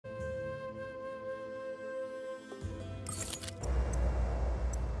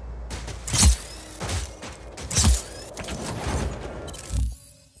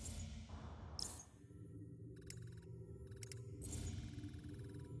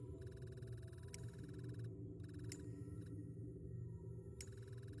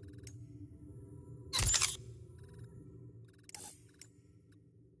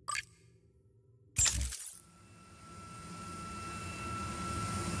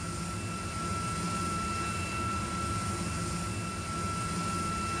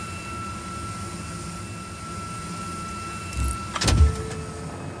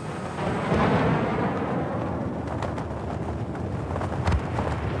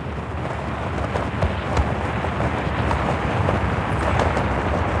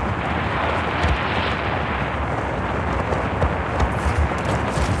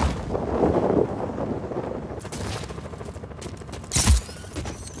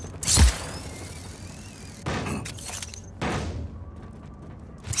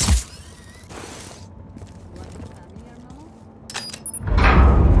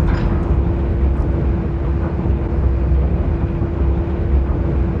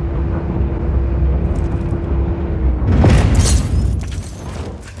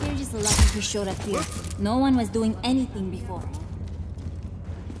showed up here. No one was doing anything before.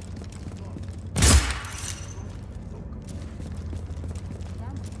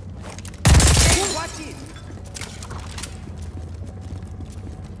 Watch it!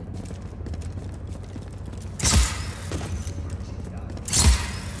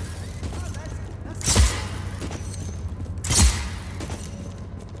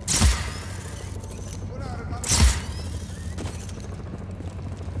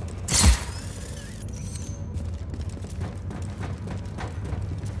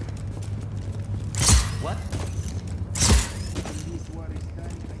 What?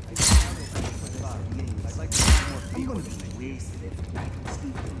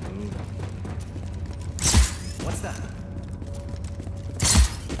 What's that?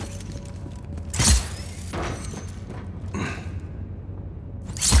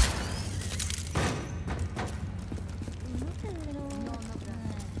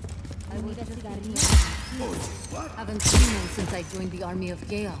 Haven't seen one since I joined the Army of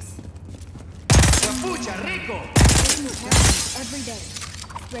Chaos. Capucha, rico! Taking terrorists every day.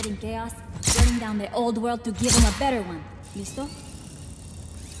 Spreading chaos, burning down the old world to give them a better one. ¿Listo?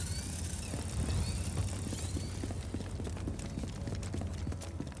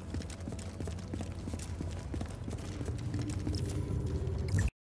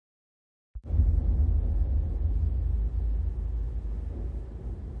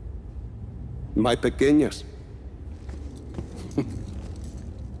 My pequeñas.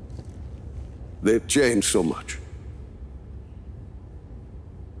 They've changed so much.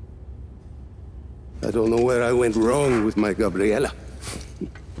 I don't know where I went wrong with my Gabriela.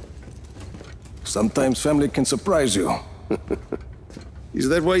 Sometimes family can surprise you. Is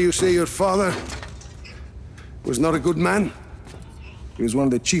that why you say your father was not a good man? He was one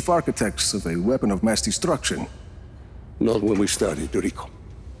of the chief architects of a weapon of mass destruction. Not when we started, Rico.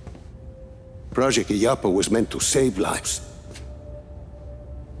 Project Iyapa was meant to save lives.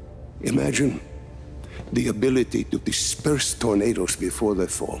 Imagine the ability to disperse tornadoes before they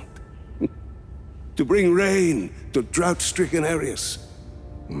formed. To bring rain to drought-stricken areas.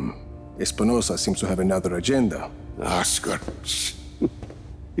 Espinosa seems to have another agenda. Oscar.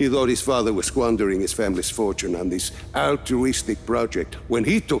 He thought his father was squandering his family's fortune on this altruistic project. When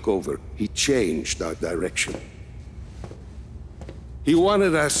he took over, he changed our direction. He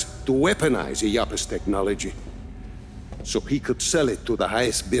wanted us to weaponize Iyapa's technology, so he could sell it to the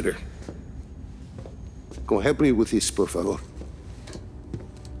highest bidder. Go help me with this, por favor.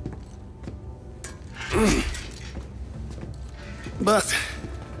 But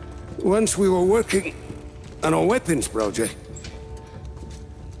once we were working on a weapons project,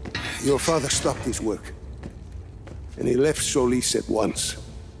 your father stopped his work, and he left Solis at once.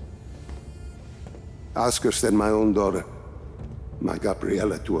 Oscar sent my own daughter, my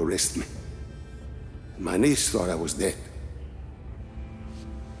Gabriela, to arrest me. My niece thought I was dead.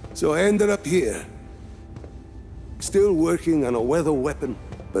 So I ended up here, still working on a weather weapon,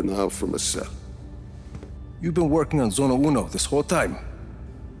 but now from a cell. You've been working on Zona Uno this whole time.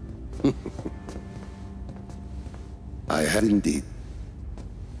 I have indeed.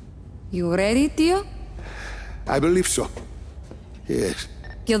 You ready, Tio? I believe so. Yes.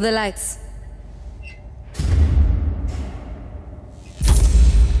 Kill the lights.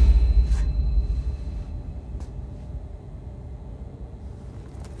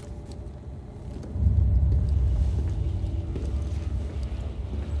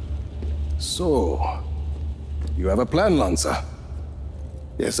 So, you have a plan, Lanza?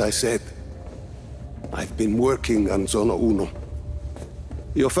 As I said, I've been working on Zona Uno.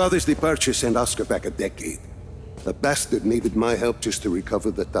 Your father's departure sent Oscar back a decade. The bastard needed my help just to recover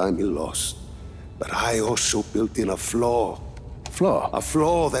the time he lost. But I also built in a flaw. Flaw? A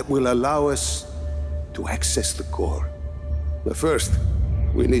flaw that will allow us to access the core. But first,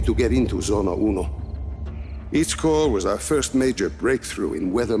 we need to get into Zona Uno. Its core was our first major breakthrough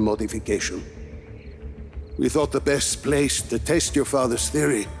in weather modification. We thought the best place to test your father's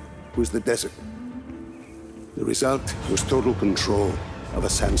theory was the desert. The result was total control of a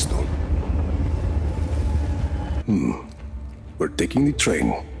sandstorm. We're taking the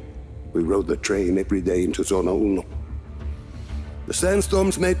train. We rode the train every day into Zona Uno. The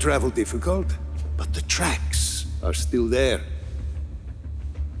sandstorms made travel difficult, but the tracks are still there.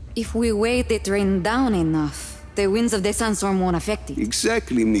 If we weight the train down enough, the winds of the sandstorm won't affect it.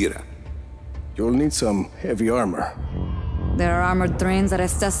 Exactly, Mira. You'll need some heavy armor. There are armored trains at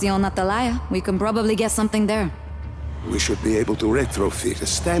Estacion Atalaya. We can probably get something there. We should be able to retrofit a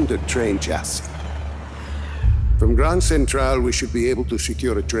standard train chassis. From Grand Central, we should be able to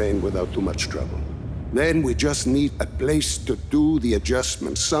secure a train without too much trouble. Then we just need a place to do the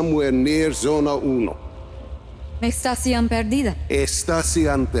adjustments, somewhere near Zona Uno. Estación Perdida.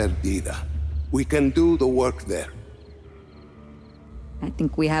 Estación Perdida. We can do the work there. I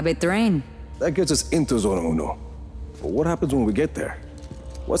think we have a train. That gets us into Zona Uno. But what happens when we get there?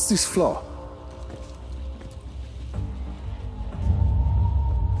 What's this flaw?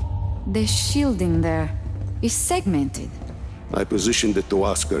 The shielding there is segmented. I positioned it to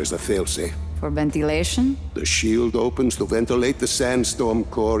Oscar as a failsafe. For ventilation? The shield opens to ventilate the sandstorm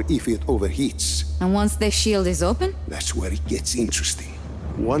core if it overheats. And once the shield is open? That's where it gets interesting.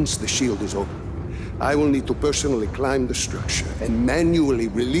 Once the shield is open, I will need to personally climb the structure and manually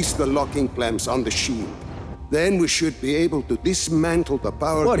release the locking clamps on the shield. Then we should be able to dismantle the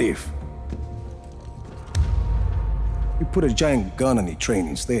power... What if we put a giant gun on the train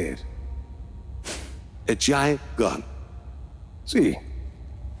instead? A giant gun. See,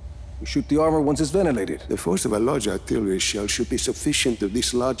 we shoot the armor once it's ventilated. The force of a large artillery shell should be sufficient to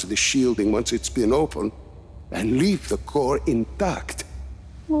dislodge the shielding once it's been opened and leave the core intact.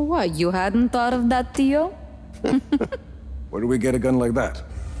 Well, what, you hadn't thought of that, Tio? Where do we get a gun like that?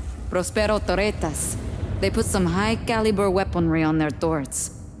 Prospero Torretas. They put some high-caliber weaponry on their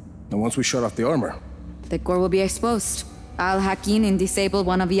turrets. And once we shut off the armor, The core will be exposed. I'll hack in and disable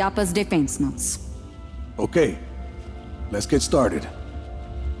one of Yappa's defense nodes. okay, let's get started.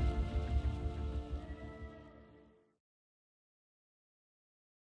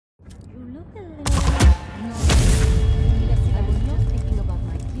 I was just thinking about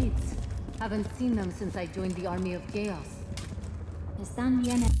my kids. Haven't seen them since I joined the Army of Chaos. Están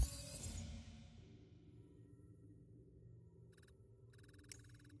bien.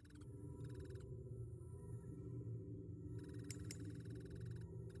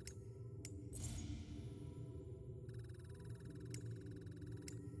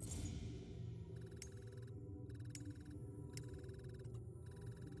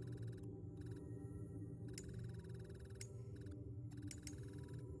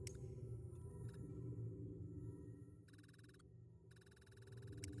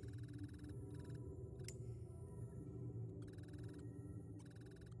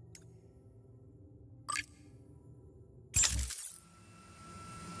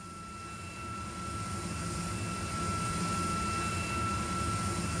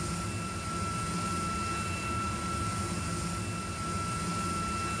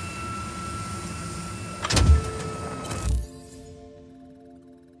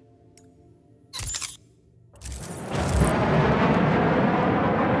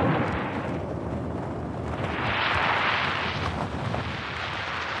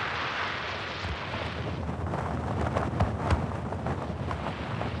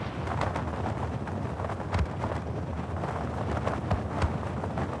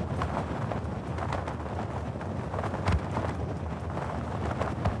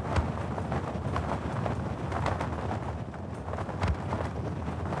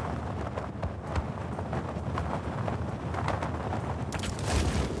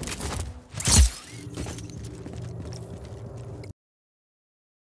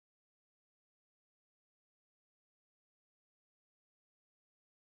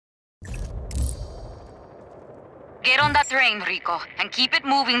 Get on that train, Rico, and keep it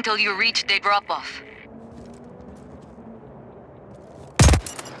moving till you reach the drop-off.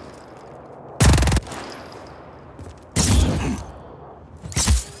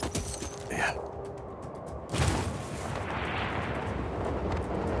 Yeah.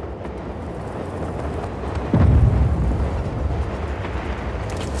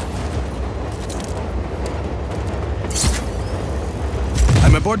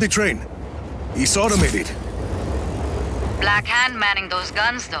 I'm aboard the train. It's automated. Black Hand manning those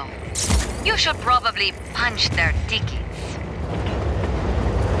guns, though. You should probably punch their tickets.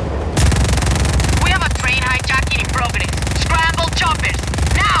 We have a train hijacking in progress. Scramble choppers,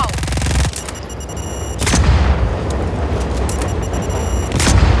 now!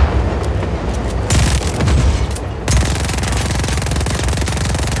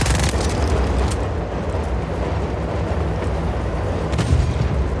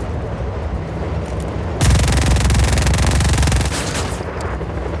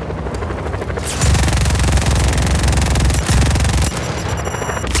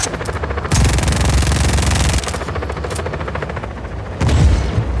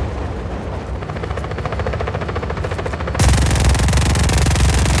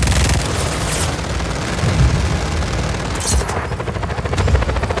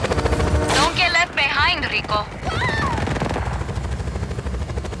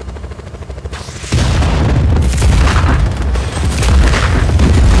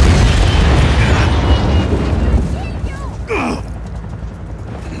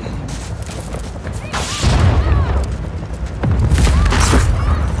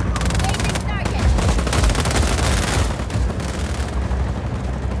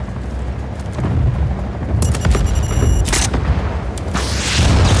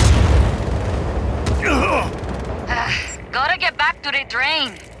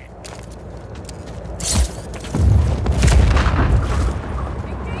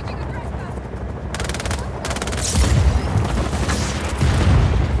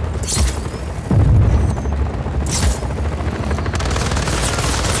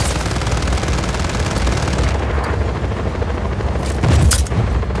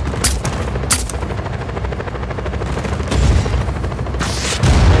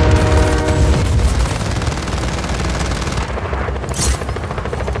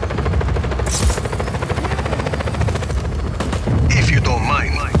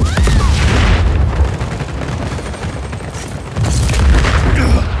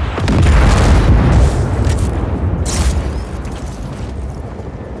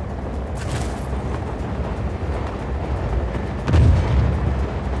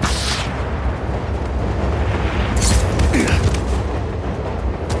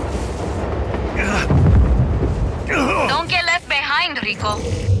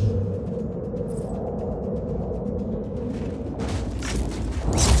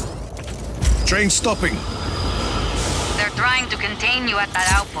 train's stopping. They're trying to contain you at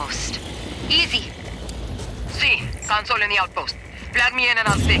that outpost. Easy. See, console in the outpost. Flag me in and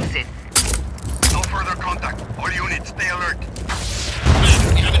I'll fix it. No further contact. All units, stay alert.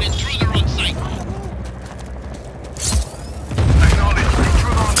 We have an intruder on site. Acknowledged.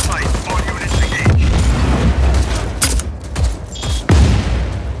 Intruder on site. All units engaged.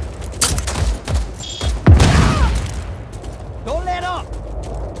 Don't let up!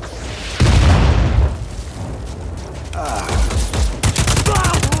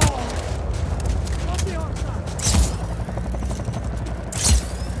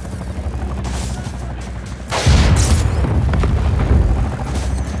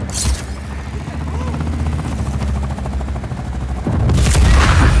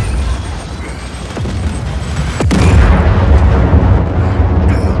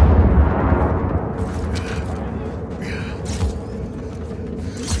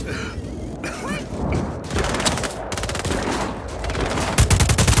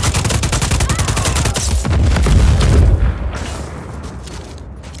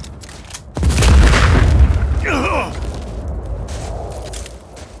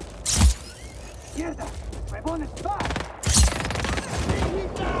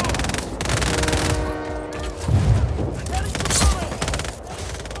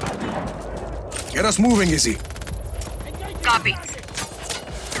 Get us moving, Izzy. Copy.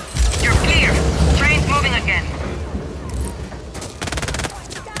 You're clear. Train's moving again.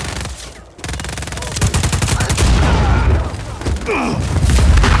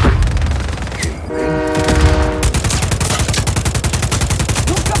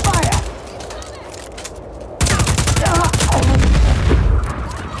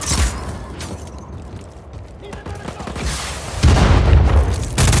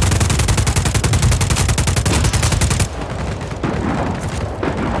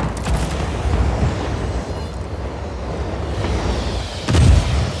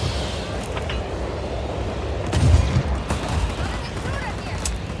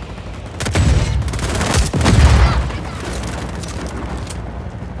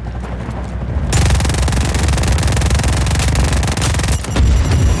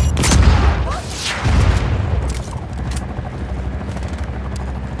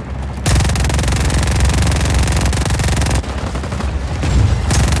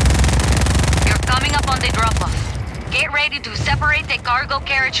 To separate the cargo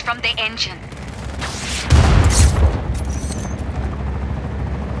carriage from the engine.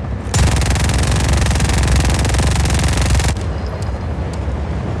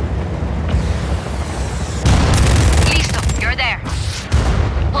 Listo, you're there.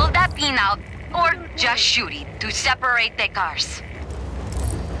 Pull that pin out, or just shoot it to separate the cars.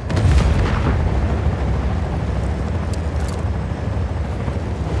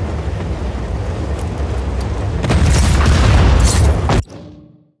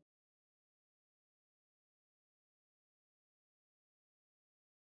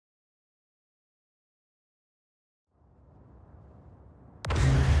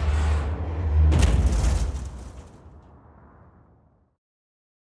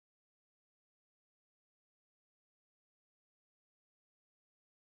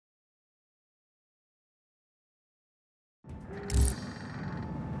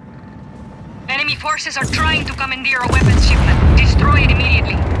 Enemy forces are trying to commandeer a weapons shipment. Destroy it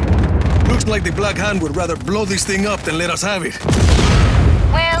immediately. Looks like the Black Hand would rather blow this thing up than let us have it.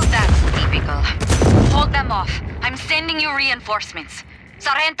 Well, that's typical. Hold them off. I'm sending you reinforcements.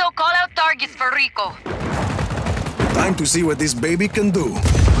 Sargento, call out targets for Rico. Time to see what this baby can do.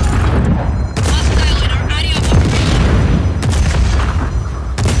 Hostile in our area of operation.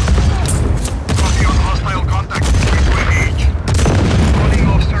 Copy on hostile contact. Free to engage. Calling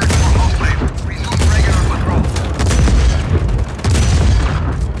off search for hostile. Resume regular patrol.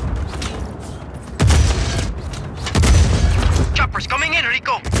 Choppers coming in,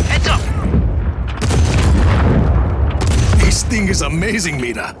 Rico. Heads up. This thing is amazing,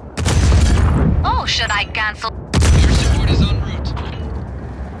 Mira. Oh, should I cancel? Air support is en route.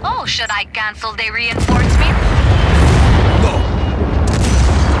 Oh, should I cancel the reinforcement? No.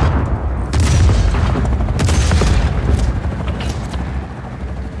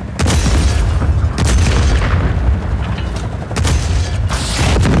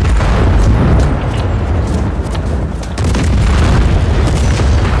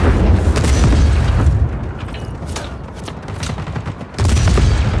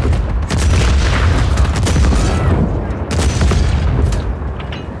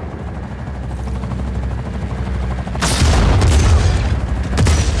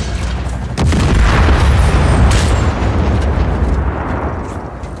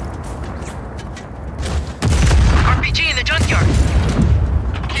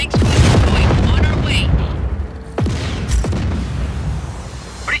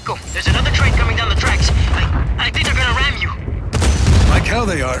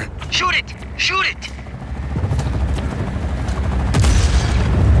 there. Shoot it! Shoot it!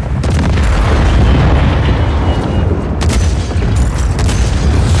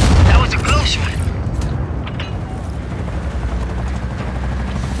 That was a close one.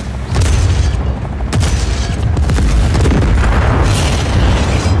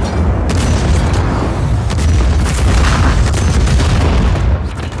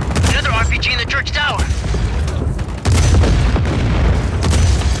 Another RPG in the church tower.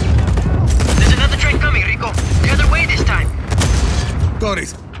 There's another train coming, Rico. The other way this time. Got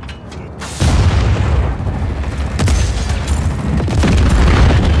it.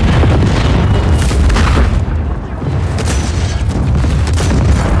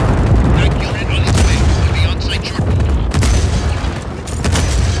 Tank unit on its way. Will be on site shortly.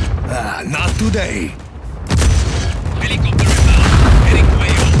 Ah, not today. Helicopter inbound. Heading to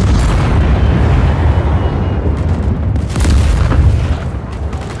AO.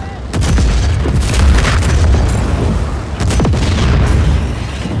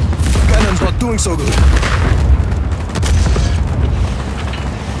 Cannon's not doing so good.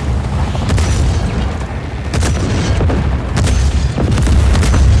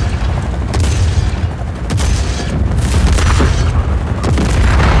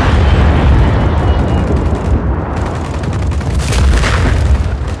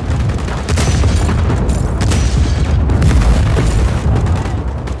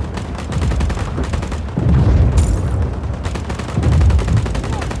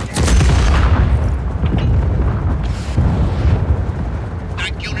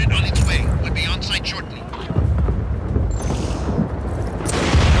 Tank unit on its way. Will be on site shortly.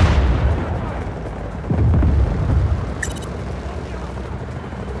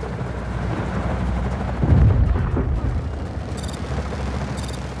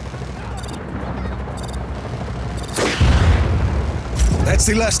 That's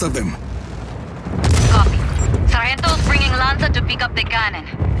the last of them. Copy. Sargento's bringing Lanza to pick up the cannon.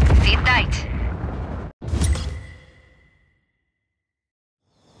 Sit tight.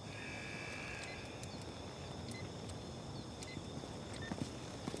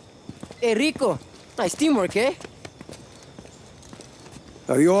 Hey, Rico. Nice teamwork, eh?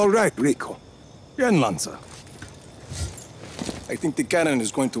 Are you all right, Rico? Bien, Lanza. I think the cannon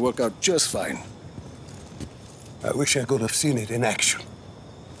is going to work out just fine. I wish I could have seen it in action.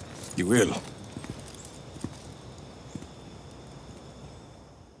 You will.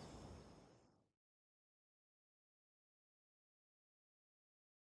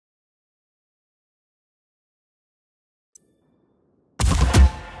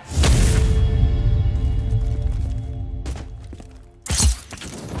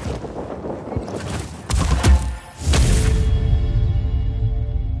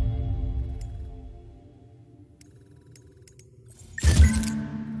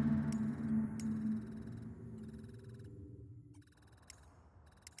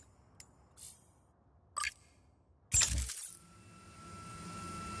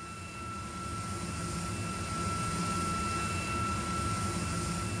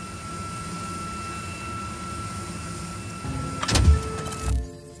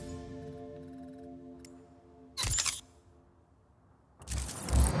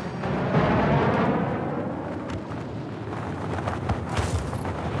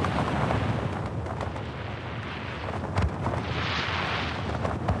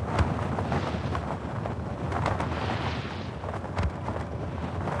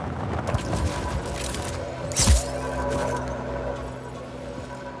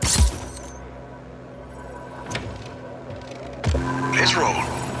 Let's roll.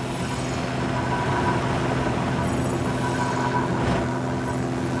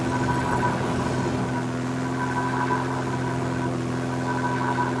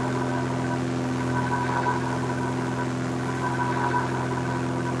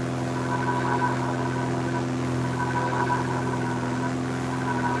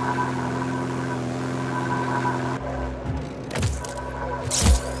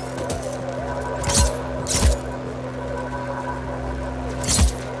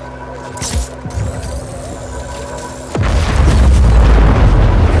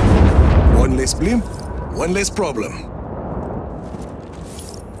 One less blimp, one less problem.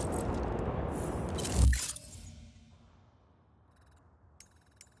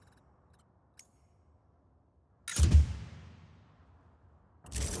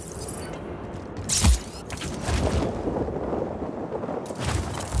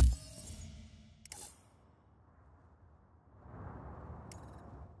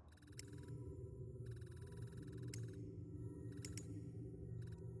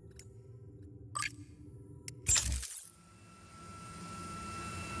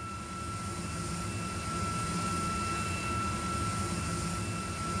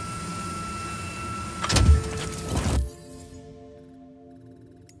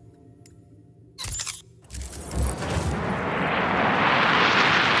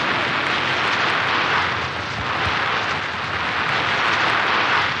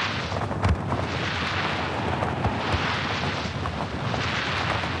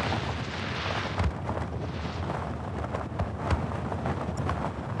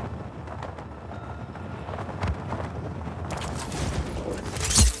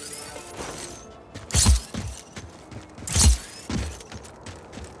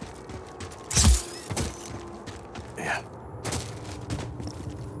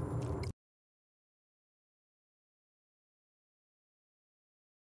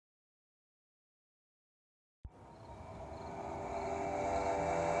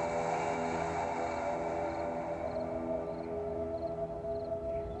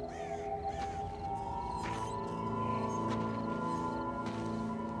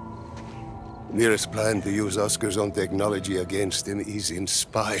 Nearest plan to use Oscar's own technology against him is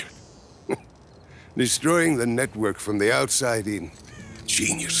inspired. Destroying the network from the outside in.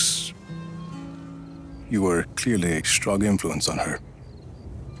 Genius. You were clearly a strong influence on her.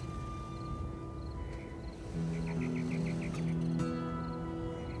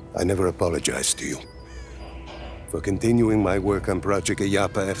 I never apologized to you for continuing my work on Project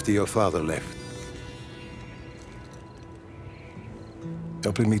Ayapa after your father left.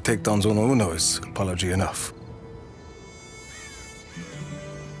 Helping me take down Zona Uno is apology enough.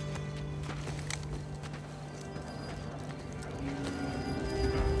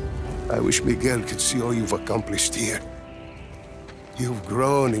 I wish Miguel could see all you've accomplished here. You've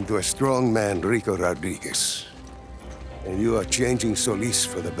grown into a strong man, Rico Rodriguez. And you are changing Solis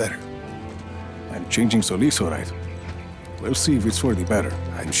for the better. I'm changing Solis, all right. We'll see if it's for the better.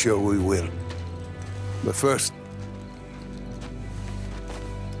 I'm sure we will. But first,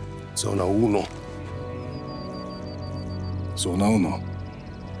 Zona Uno. Zona Uno.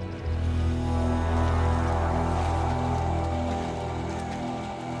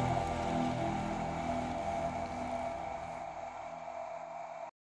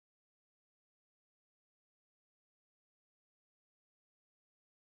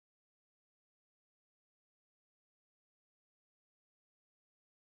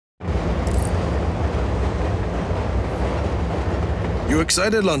 You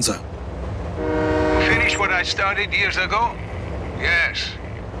excited, Lanza? Finish what I started years ago? Yes.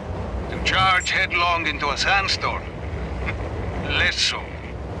 To charge headlong into a sandstorm. Less so.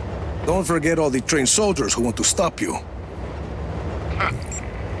 Don't forget all the trained soldiers who want to stop you.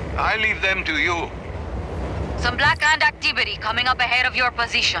 I leave them to you. Some Black Hand activity coming up ahead of your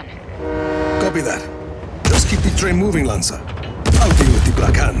position. Copy that. Just keep the train moving, Lanza. I'll deal with the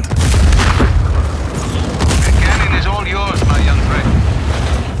Black Hand. The cannon is all yours, my young friend.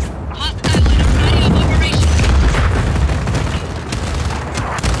 Hostile in a radio of operation.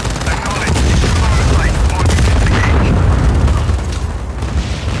 Acknowledge. Flight on engage.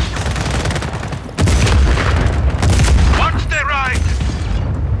 Watch the right!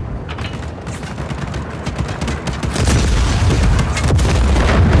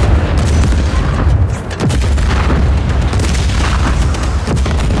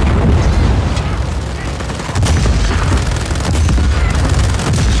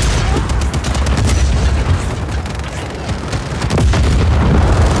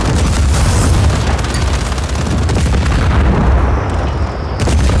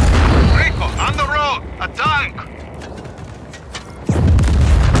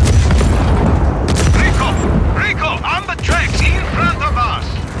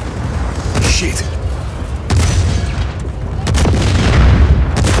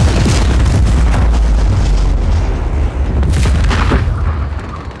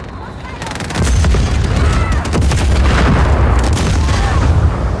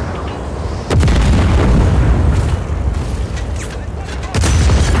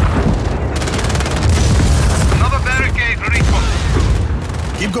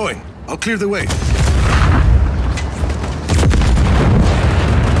 Keep going. I'll clear the way.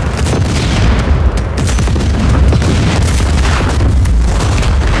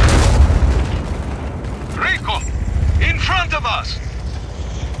 Rico! In front of us!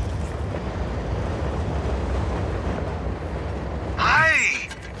 Aye!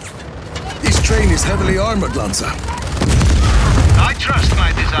 This train is heavily armored, Lanza. I trust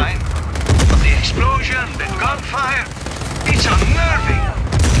my design. But the explosion, the gunfire, it's unnerving.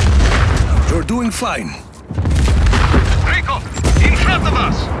 You're doing fine. Rico, in front of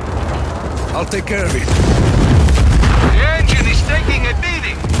us! I'll take care of it. The engine is taking a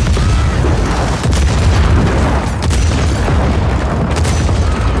beating.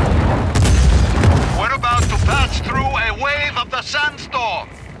 We're about to pass through a wave of the sandstorm.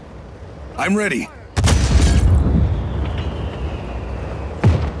 I'm ready.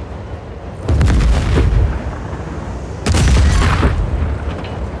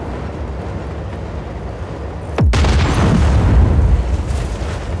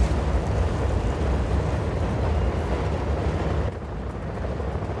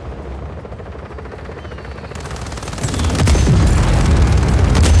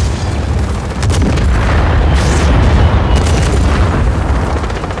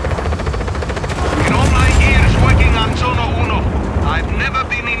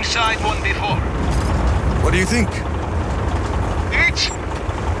 What do you think? It's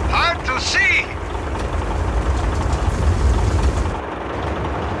hard to see.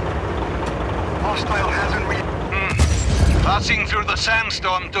 Hostile hasn't Passing through the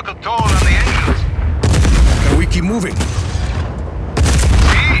sandstorm took a toll on the engines. Can we keep moving? See,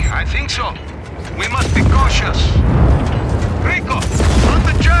 I think so. We must be cautious. Rico, on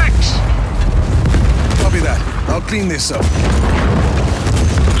the tracks! Copy that. I'll clean this up.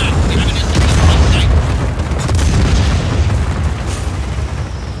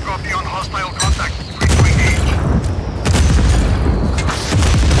 Copy on hostile contact. Free to engage.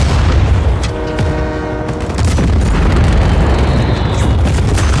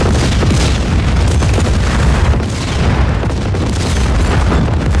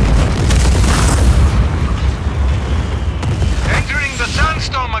 Entering the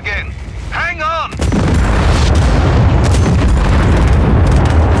sandstorm again. Hang on!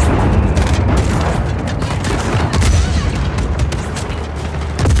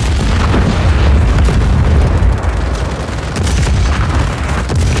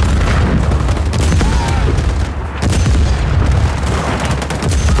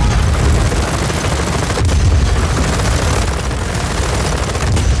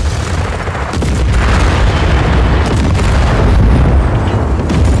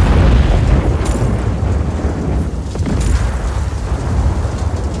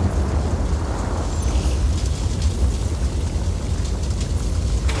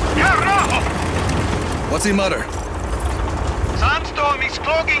 What's the matter? Sandstorm is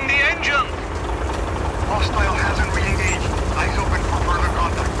clogging the engine! Hostile hasn't re-engaged. Eyes open for further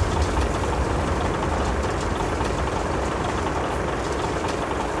contact.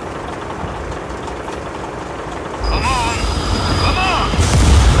 Come on! Come on!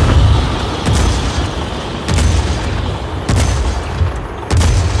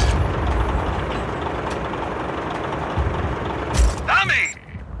 Damn it!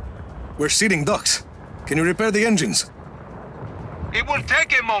 We're seeding ducks. Can you repair the engines? It will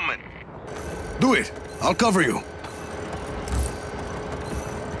take a moment. Do it. I'll cover you.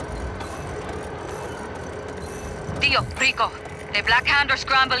 Tio, Rico, the Black Hand are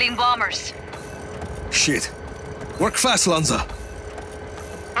scrambling bombers. Shit. Work fast, Lanza.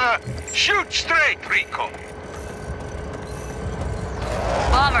 Shoot straight, Rico.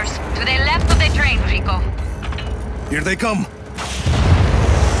 Bombers, to the left of the train, Rico. Here they come.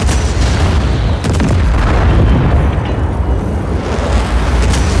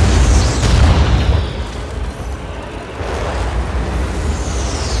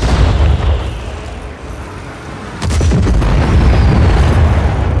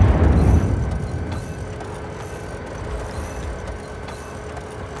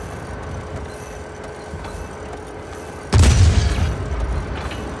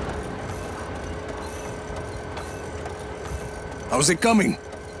 How's it coming?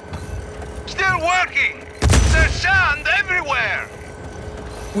 Still working! There's sand everywhere!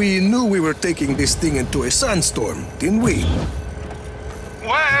 We knew we were taking this thing into a sandstorm, didn't we?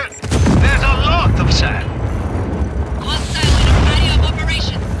 Well, there's a lot of sand. Hostile in our area of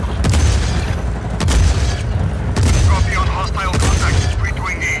operation. Copy on hostile contact. Free to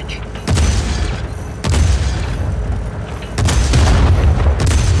engage.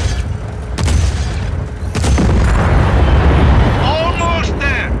 Almost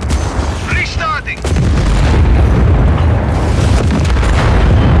there! Restarting!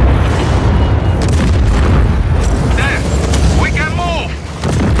 There! We can move!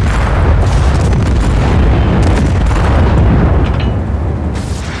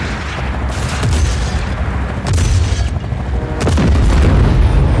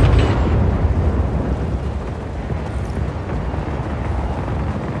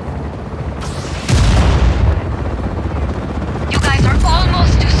 You guys are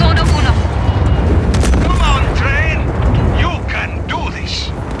almost to Zona Uno. Come on, train! You can do this!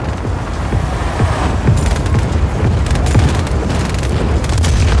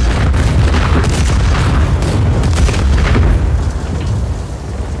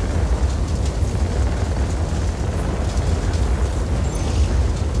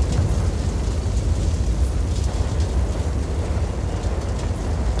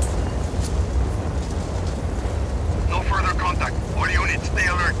 No further contact. All units, stay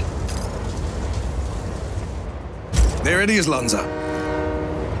alert. There it is, Lanza.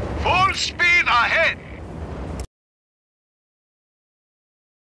 Full speed ahead!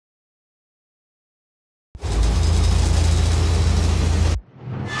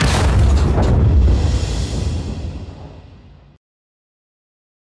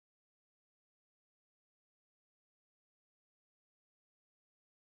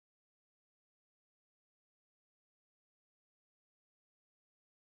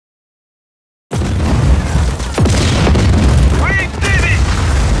 We did it!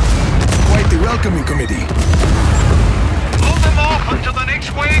 Quite the welcoming committee. Blow them off until the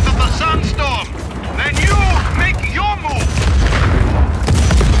next wave of the sandstorm. Then you make your move.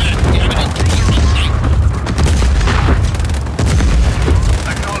 We have an intruder on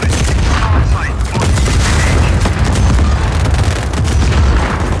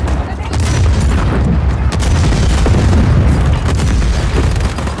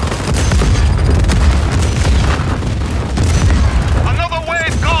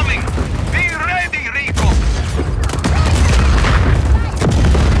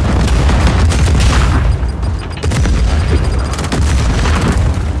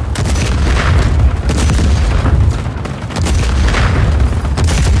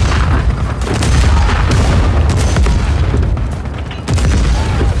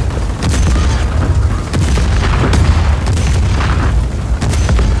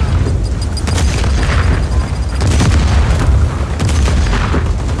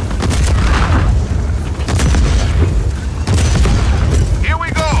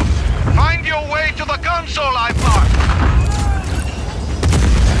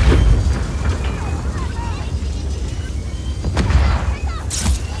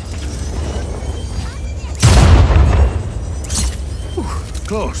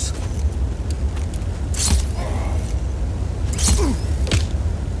Close.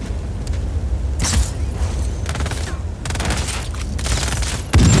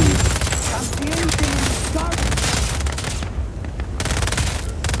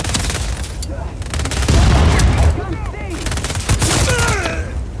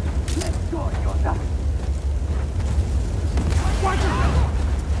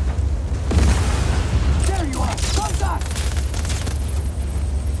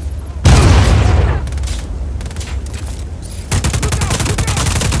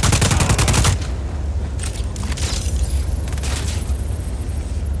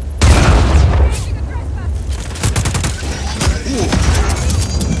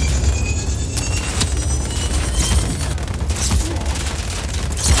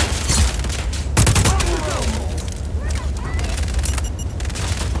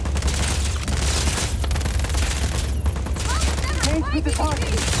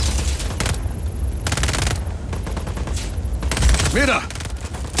 Mira!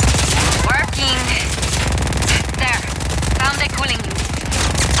 Working. There. Found the cooling unit.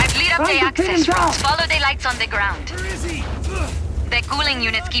 I've lit up the access routes. Follow the lights on the ground. Where is he? The cooling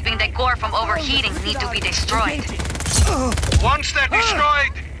units keeping the core from overheating need to be destroyed. Once they're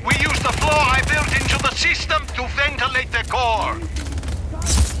destroyed, we use the floor I built into the system to ventilate the core.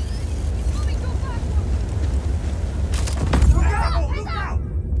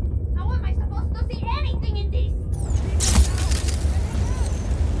 How am I supposed to see anything in this?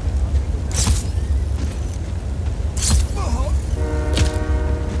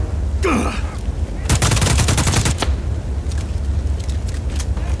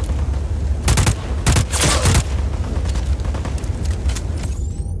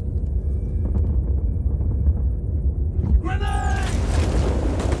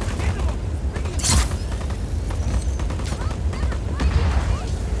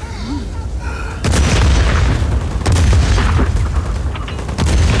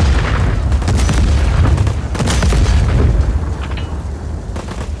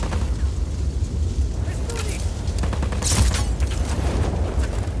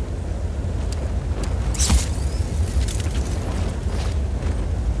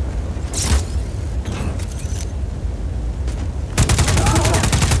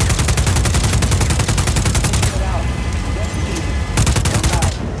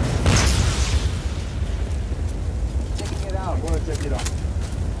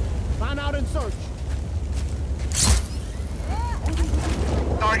 Fan out and search.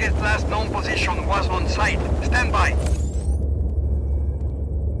 Target's last known position was on site. Stand by.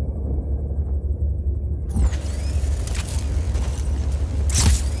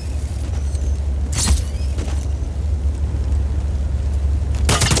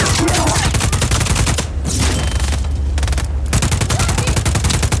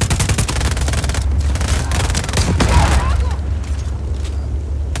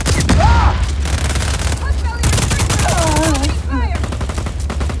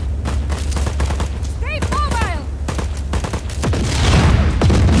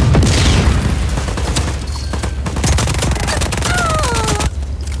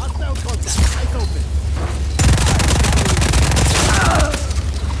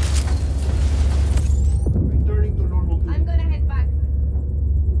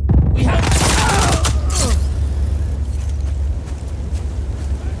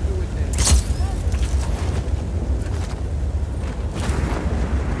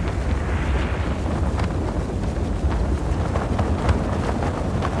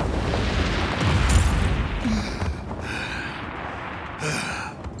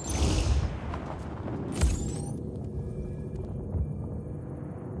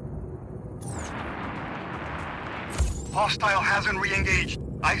 Hostile hasn't re-engaged.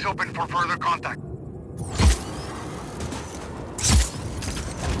 Eyes open for further contact.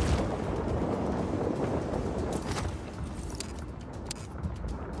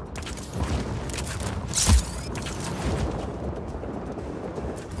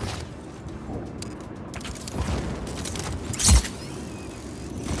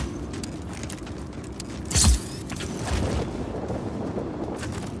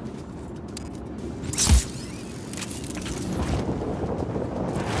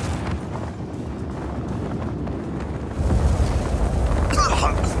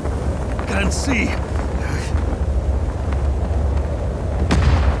 Can't see.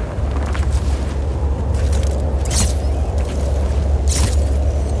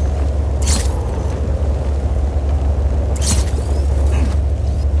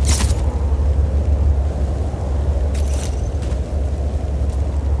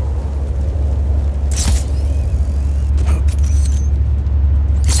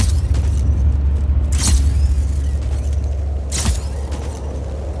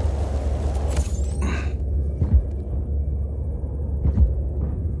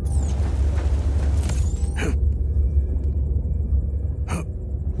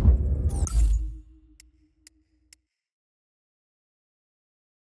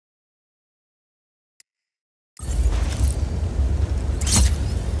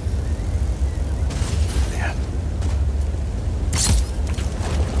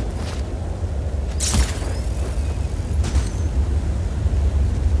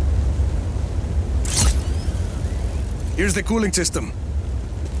 Here's the cooling system.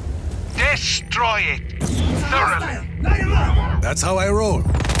 Destroy it! Thoroughly! That's how I roll.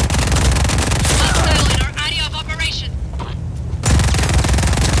 Hostile in our area of operation.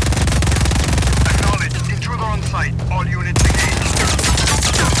 Acknowledged. Intruder on site. All units engaged.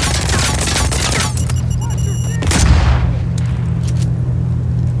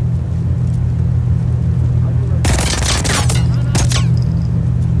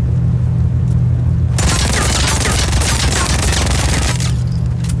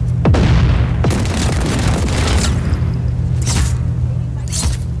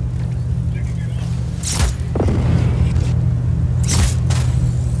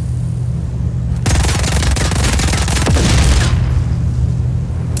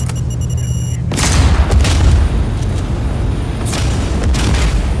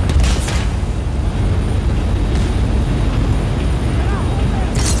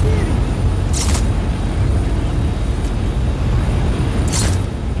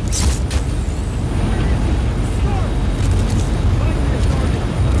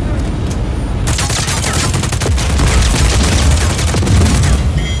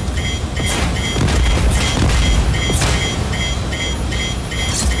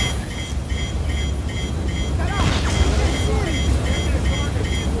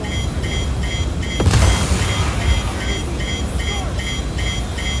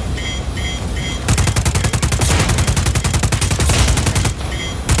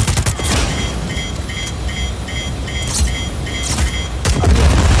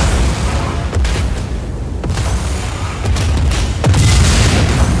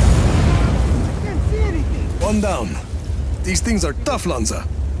 One down. These things are tough, Lanza.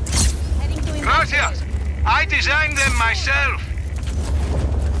 Gracias! I designed them myself!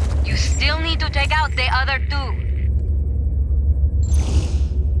 You still need to take out the other two.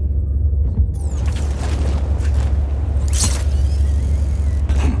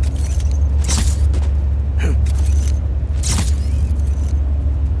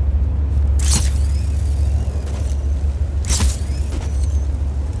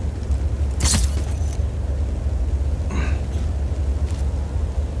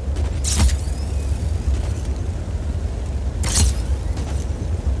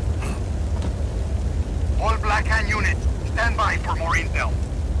 All Black Hand units, stand by for more intel.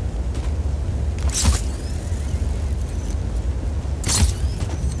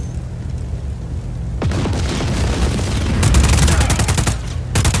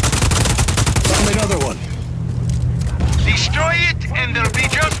 Found another one. Destroy it, and there'll be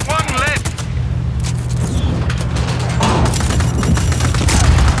just one left!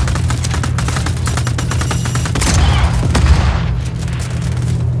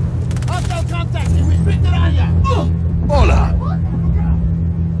 Hostile contact in restricted area! Hola!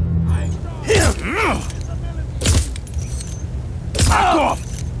 Back off!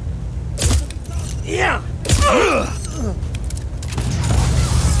 Yeah!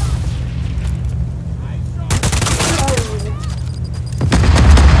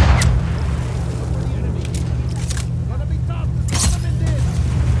 Gonna be tough to stop them in this!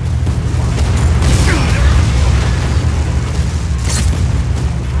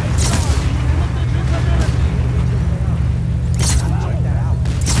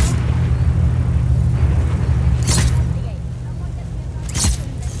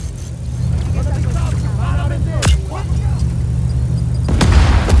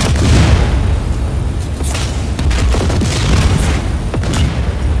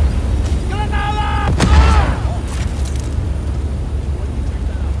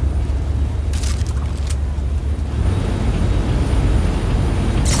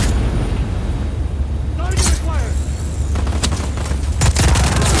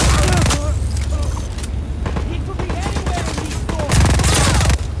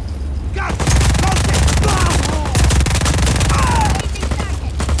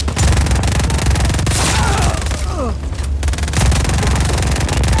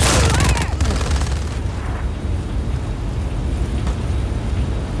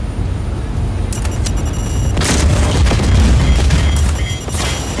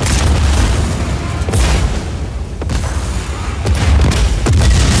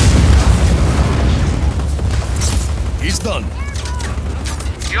 He's done.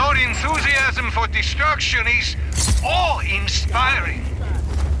 Your enthusiasm for destruction is awe-inspiring.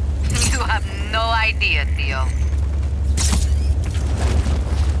 You have no idea, Theo.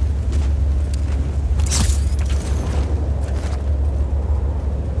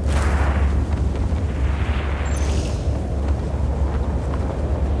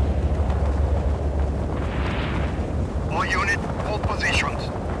 All units, hold positions.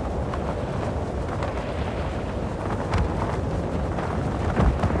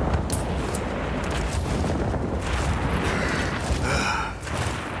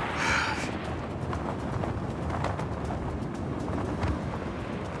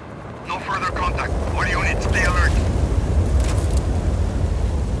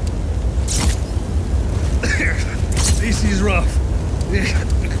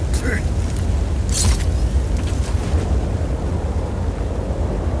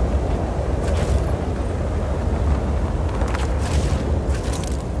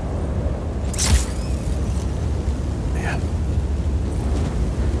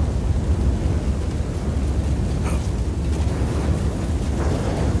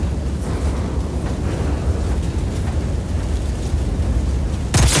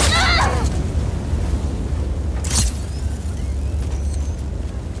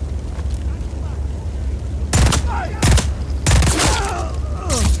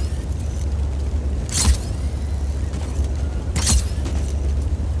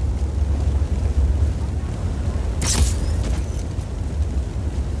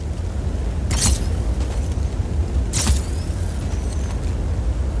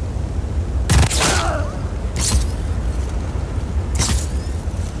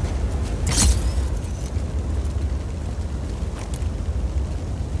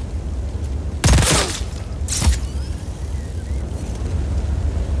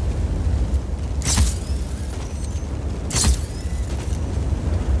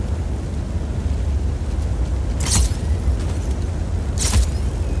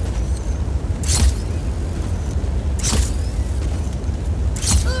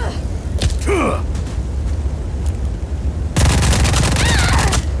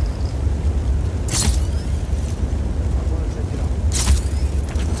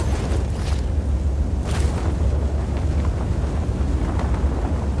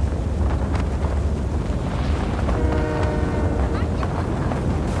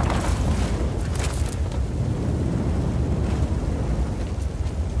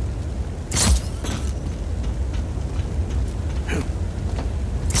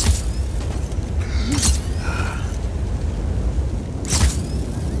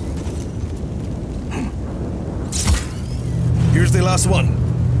 Here's the last one.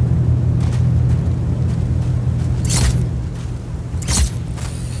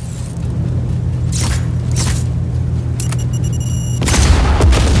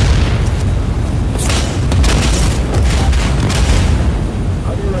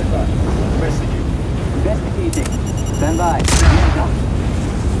 I'll be right back. Investigate. Investigating. Stand by. Checking it out.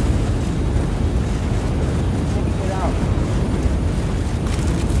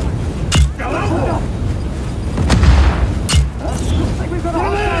 Looks like we've got a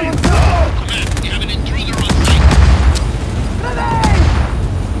hostile. You have an intruder on site.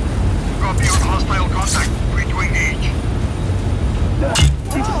 Copy on hostile contact. Free to engage.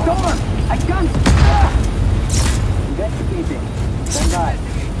 It's Storm! I can't! Investigating. Stand by.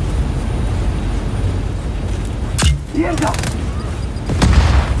 Mierda!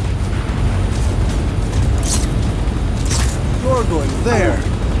 You're going there.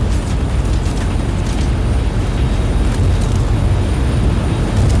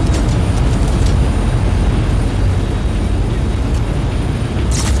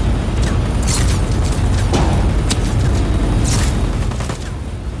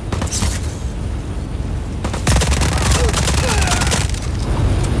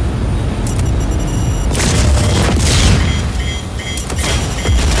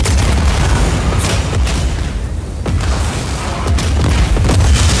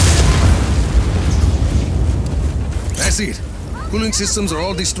 That's it. Cooling systems are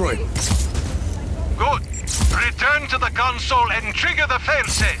all destroyed. Good. Return to the console and trigger the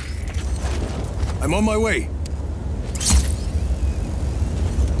failsafe. I'm on my way.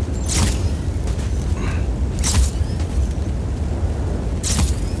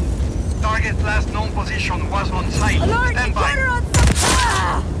 Target's last known position was on site. Alert! Stand by. Intruder on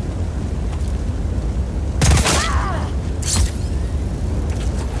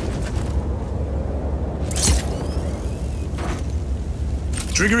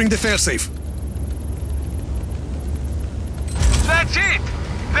Triggering the failsafe. That's it!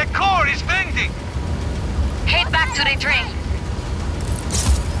 The core is venting! Head back to the train.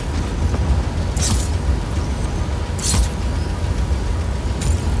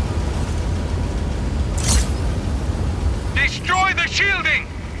 Destroy the shielding!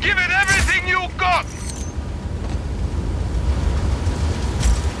 Give it everything you got!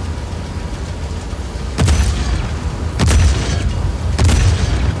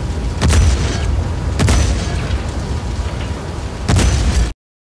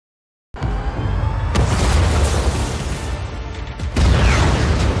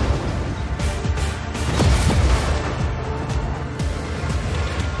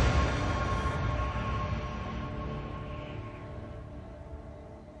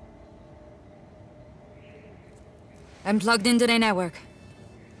 I'm plugged into the network.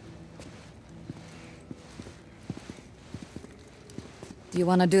 Do you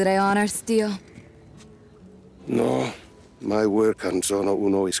want to do the honors, Steel? No, my work on Zona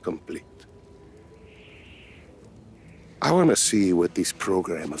Uno is complete. I want to see what this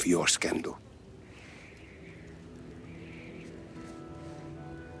program of yours can do.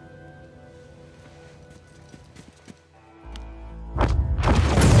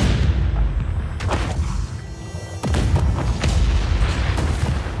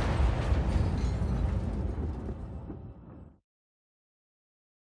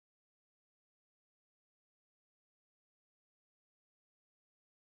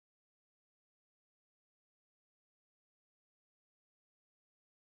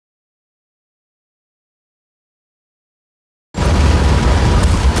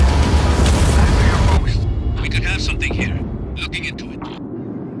 We could have something here. Looking into it.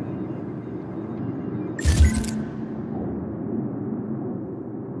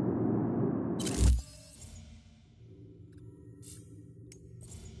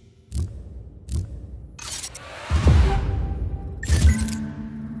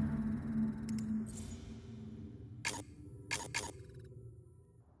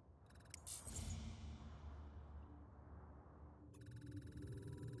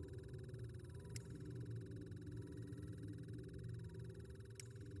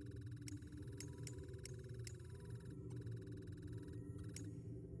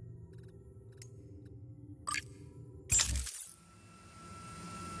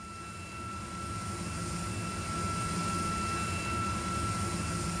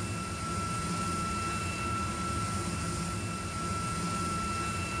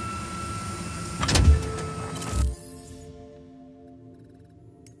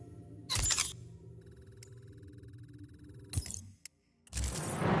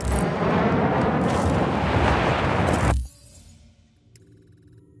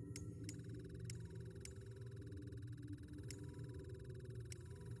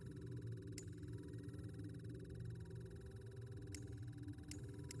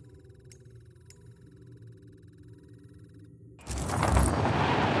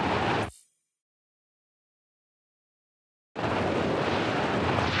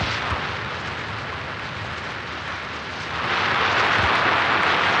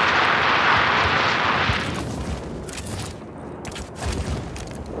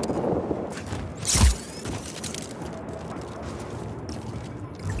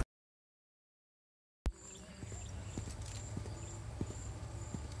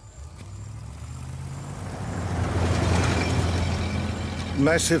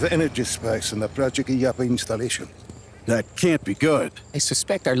 Massive energy spikes in the Project Iapa installation. That can't be good. I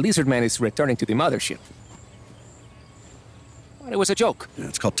suspect our lizard man is returning to the mothership. But it was a joke. Yeah,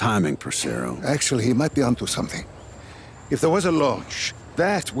 it's called timing, Persero. Actually, he might be onto something. If there was a launch,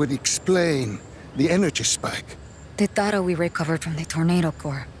 that would explain the energy spike. The data we recovered from the tornado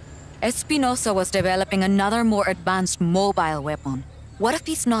core. Espinosa was developing another more advanced mobile weapon. What if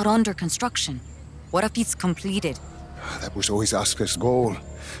it's not under construction? What if it's completed? That was always Oscar's goal,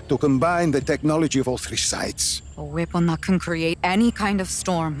 to combine the technology of all three sides. A weapon that can create any kind of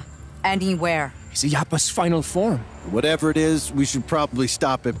storm, anywhere. It's Iapa's final form. Whatever it is, we should probably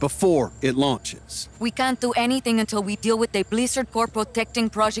stop it before it launches. We can't do anything until we deal with the Blizzard Core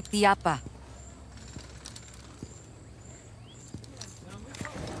protecting Project Iapa.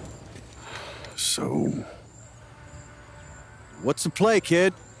 So... what's the play,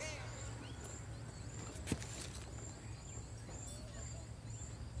 kid?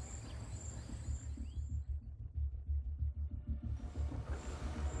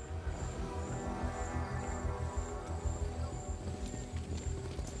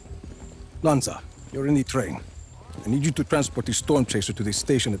 Lanza, you're in the train. I need you to transport the storm chaser to the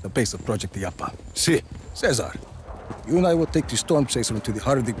station at the base of Project Iapa. Si. Cesar, you and I will take the storm chaser into the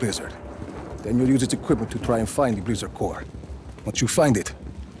heart of the blizzard. Then you'll use its equipment to try and find the blizzard core. Once you find it,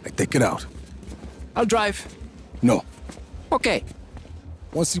 I take it out. I'll drive. No. Okay.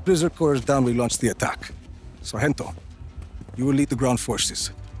 Once the blizzard core is down, we launch the attack. Sargento, you will lead the ground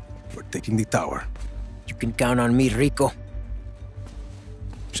forces. We're taking the tower. You can count on me, Rico.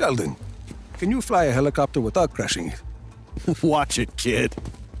 Sheldon, can you fly a helicopter without crashing it? Watch it, kid.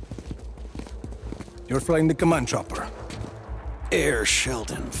 You're flying the command chopper. Air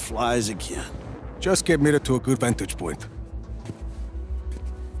Sheldon flies again. Just get Mira to a good vantage point.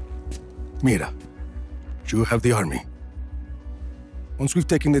 Mira, you have the army. Once we've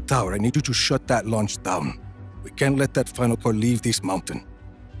taken the tower, I need you to shut that launch down. We can't let that final core leave this mountain.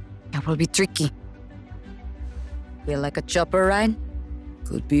 That will be tricky. Feel like a chopper ride?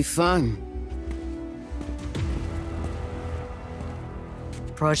 Could be fun.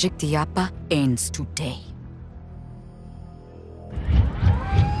 Project Iapa ends today.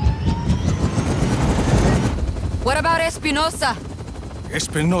 about Espinosa?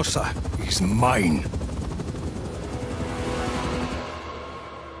 Espinosa is mine.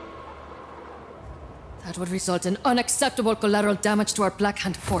 That would result in unacceptable collateral damage to our Black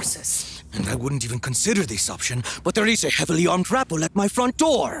Hand forces. And I wouldn't even consider this option, but there is a heavily armed rabble at my front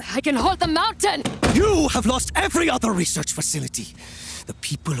door. I can hold the mountain! You have lost every other research facility. The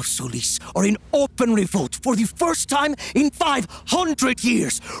people of Solis are in open revolt for the first time in 500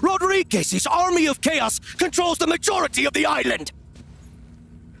 years. Rodriguez's army of chaos controls the majority of the island.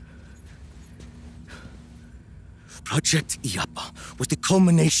 Project Iapa was the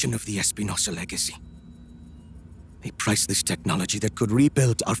culmination of the Espinosa legacy. A priceless technology that could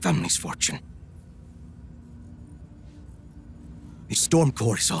rebuild our family's fortune. The Storm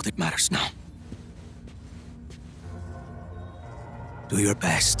Core is all that matters now. Do your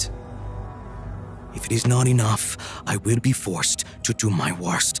best. If it is not enough, I will be forced to do my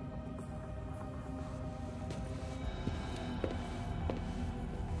worst.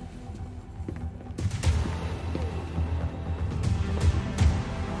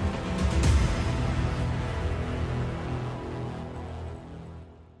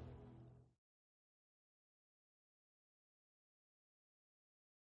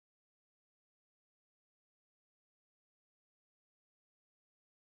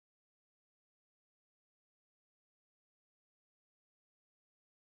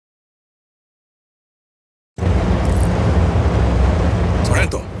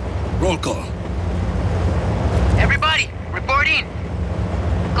 Roll call. Everybody, report in.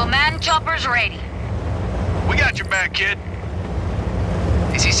 Command choppers ready. We got your back, kid.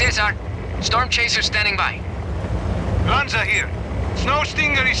 This is Cesar. Storm Chaser standing by. Lanza here. Snow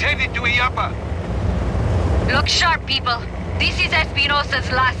Stinger is headed to Iapa. Look sharp, people. This is Espinosa's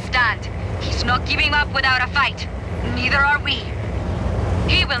last stand. He's not giving up without a fight. Neither are we.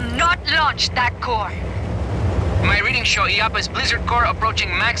 He will not launch that core. My readings show Iapa's Blizzard Core approaching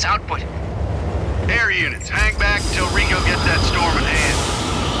max output. Air units, hang back till Rico gets that storm in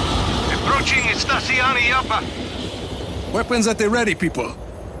hand. Approaching Estacion Iapa. Weapons at the ready, people.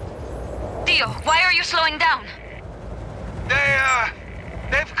 Tio, why are you slowing down?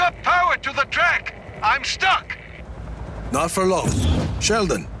 They've cut power to the track. I'm stuck. Not for long.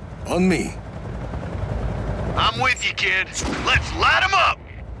 Sheldon, on me. I'm with you, kid. Let's light 'em up!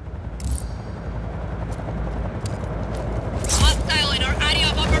 Hostile in our area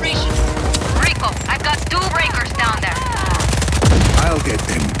of operation. Rico, I've got 2 breakers down there. I'll get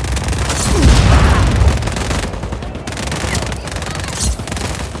them.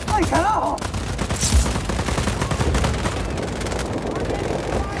 ¡Ay, carajo!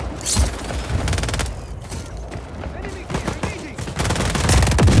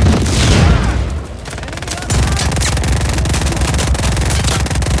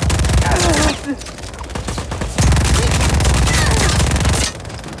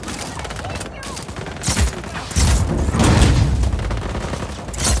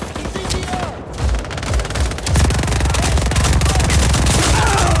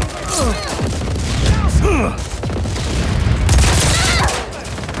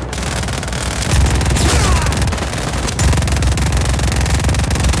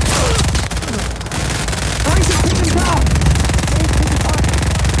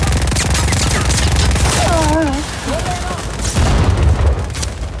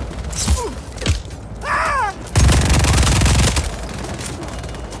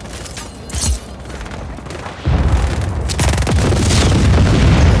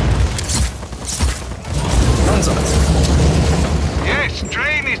 Yes,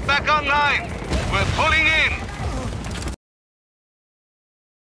 train is back online. We're pulling in.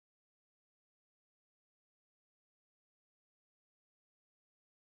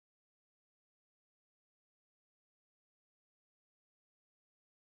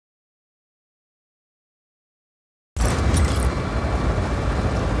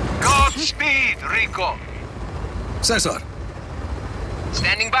 Godspeed, Rico. Cesar,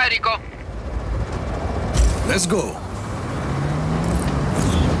 Standing by, Rico. let's go.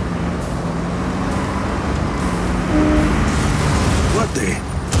 What the?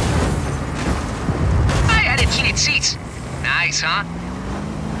 I added heated seats. Nice, huh?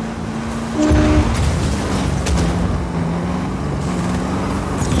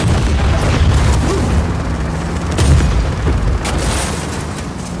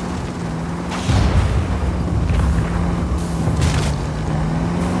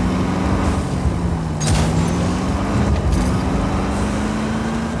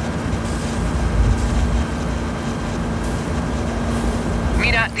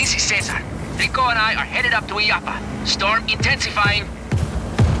 Mira, this is Cesar. Rico and I are headed up to Iapa. Storm intensifying.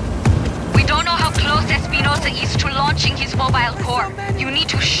 We don't don't know how close Espinosa is to launching his mobile core. You need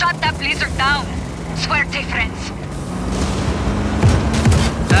to shut that blizzard down. Suerte, friends.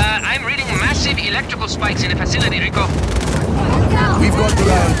 I'm reading massive electrical spikes in the facility, Rico. We've got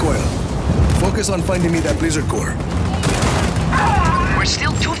the ion coil. Focus on finding me that blizzard core. We're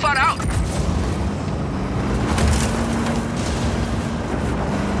still too far out.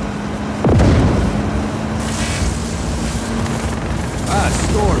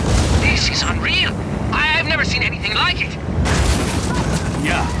 Storm. This is unreal. I've never seen anything like it.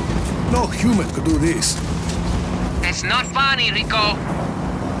 Yeah. No human could do this. It's not funny, Rico.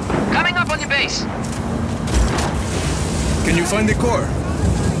 Coming up on your base. Can you find the core?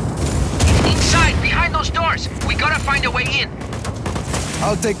 It's inside, behind those doors. We gotta find a way in.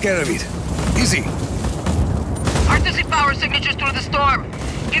 I'll take care of it. Easy. Hard to see power signatures through the storm.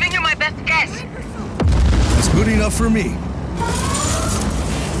 Giving you my best guess. That's good enough for me.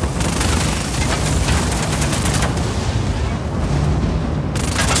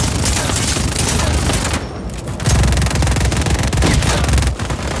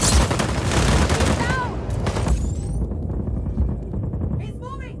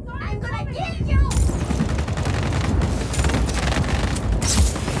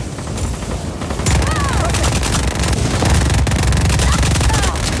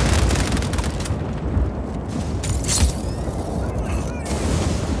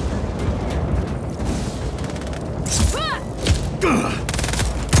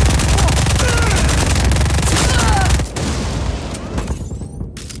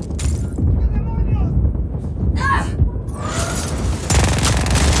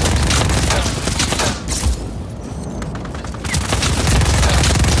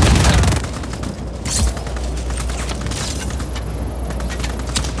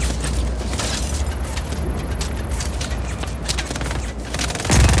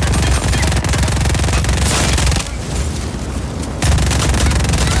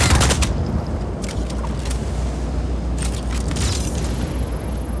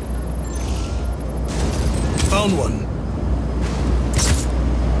 Found one.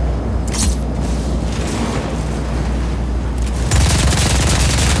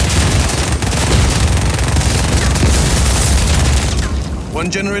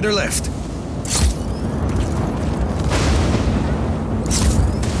 One generator left.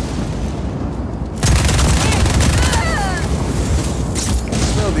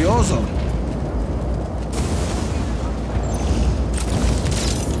 Smell the ozone.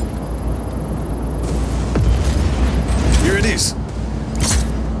 Here it is.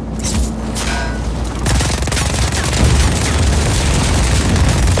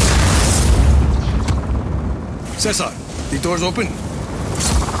 Cesar, the door's open.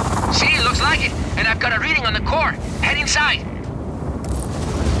 See, it looks like it. And I've got a reading on the core. Head inside.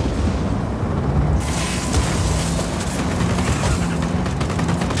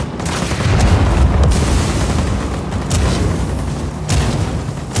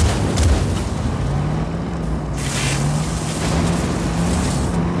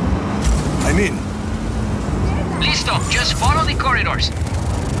 I'm in. Listo, just follow the corridors.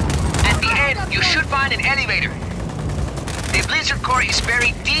 At the end, you should find an elevator. The blizzard core is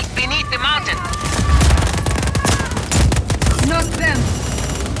buried deep beneath the mountain. Not them.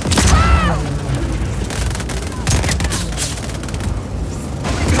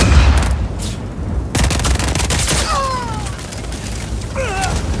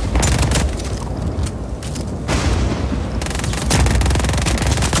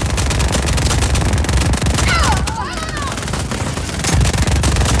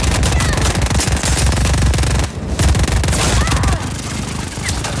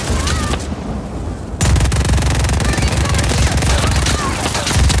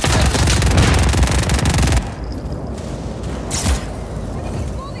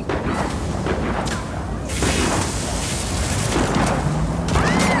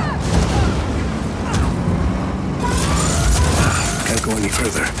 Can't go any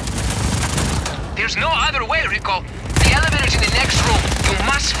further. There's no other way, Rico. The elevator's in the next room. You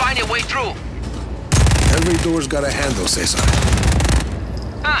must find a way through. Every door's got a handle, Cesar.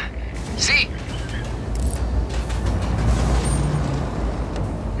 Ah, see?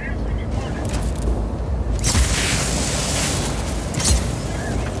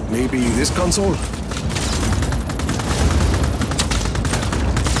 Maybe this console?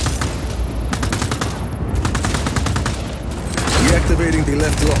 Deactivating the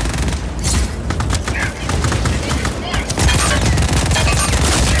left lock.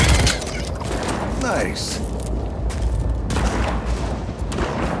 Nice.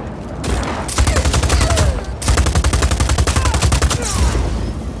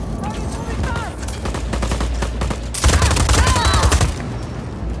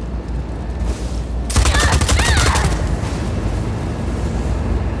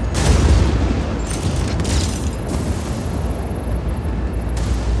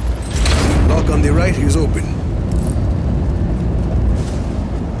 on the right is open.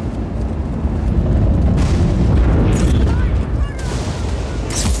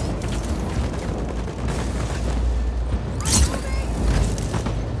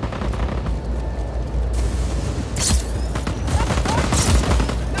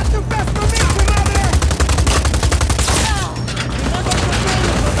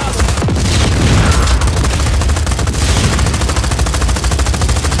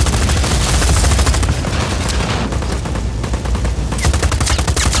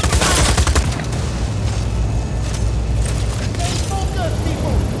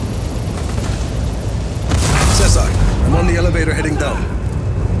 I'm on the elevator heading down.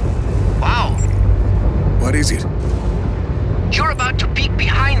 Wow. What is it? You're about to peek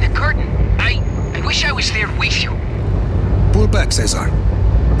behind the curtain. I wish I was there with you. Pull back, Cesar.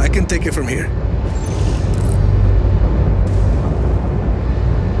 I can take it from here.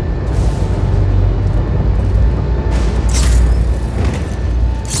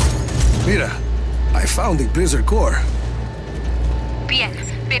 Mira, I found the Blizzard core. Bien.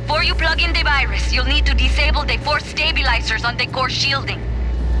 Before you plug in the virus, you'll need to disable the force stabilizers on the core shielding.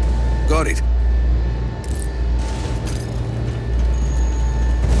 Got it.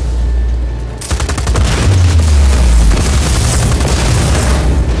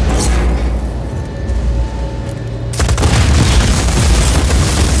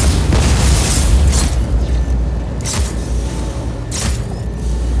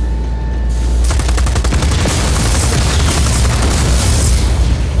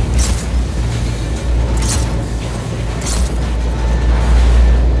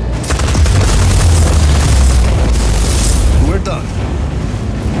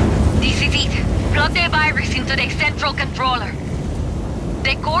 Controller.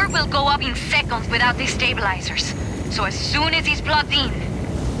 The core will go up in seconds without the stabilizers. So as soon as it's plugged in,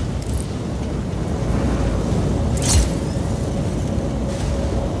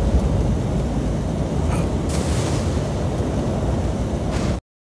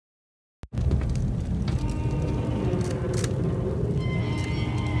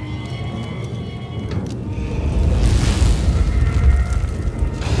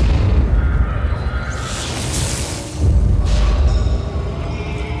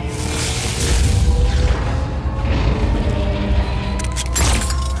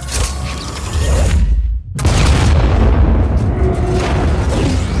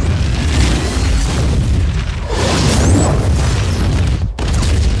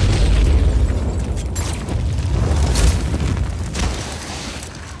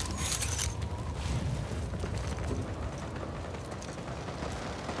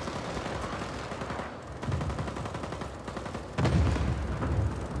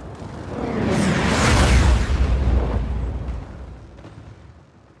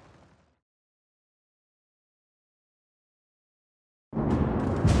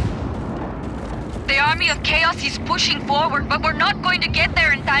 the Army of Chaos is pushing forward, but we're not going to get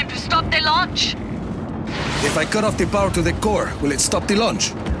there in time to stop the launch. If I cut off the power to the core, will it stop the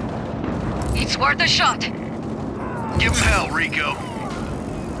launch? It's worth a shot. Give him hell, Rico.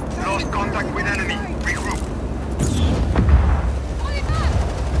 Lost contact with enemy. Regroup.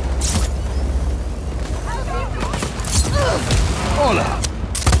 Hola!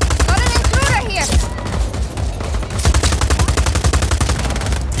 Got an intruder here!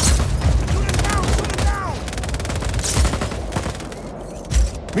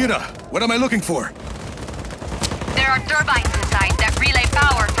 Mira, what am I looking for? There are turbines inside that relay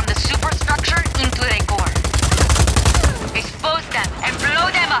power from the superstructure into the core. Expose them and blow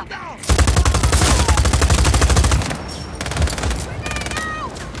them up!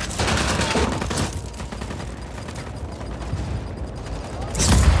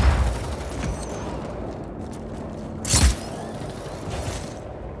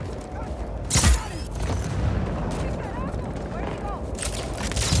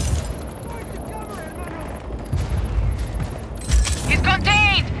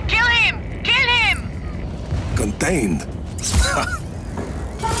 Contained?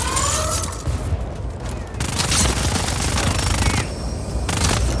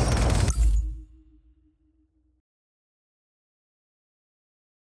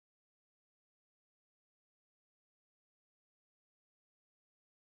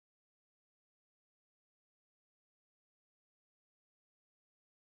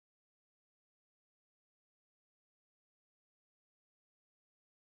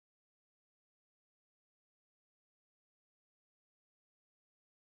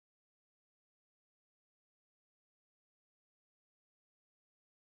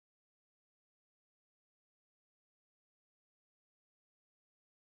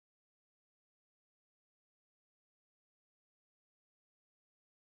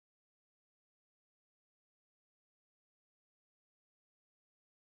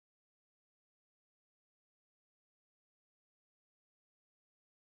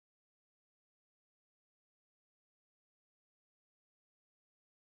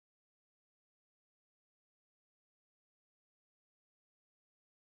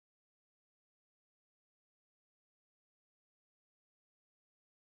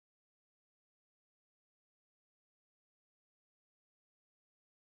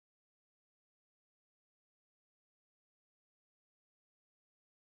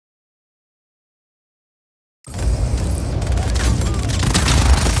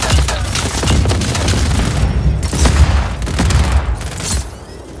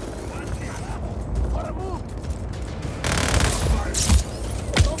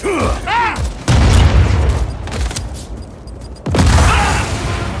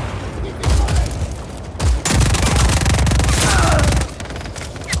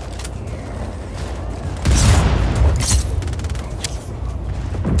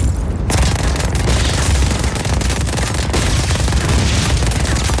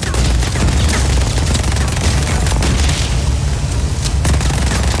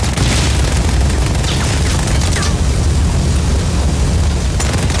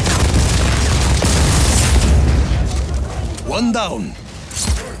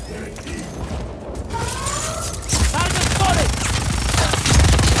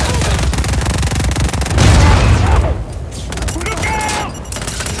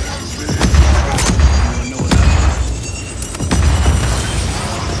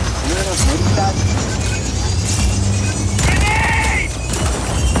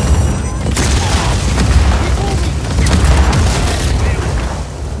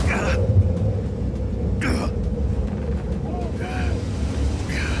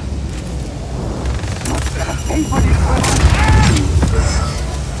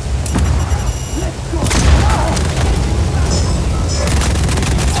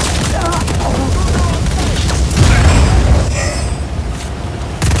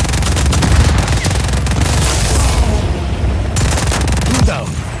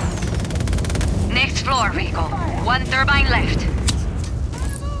 One turbine left.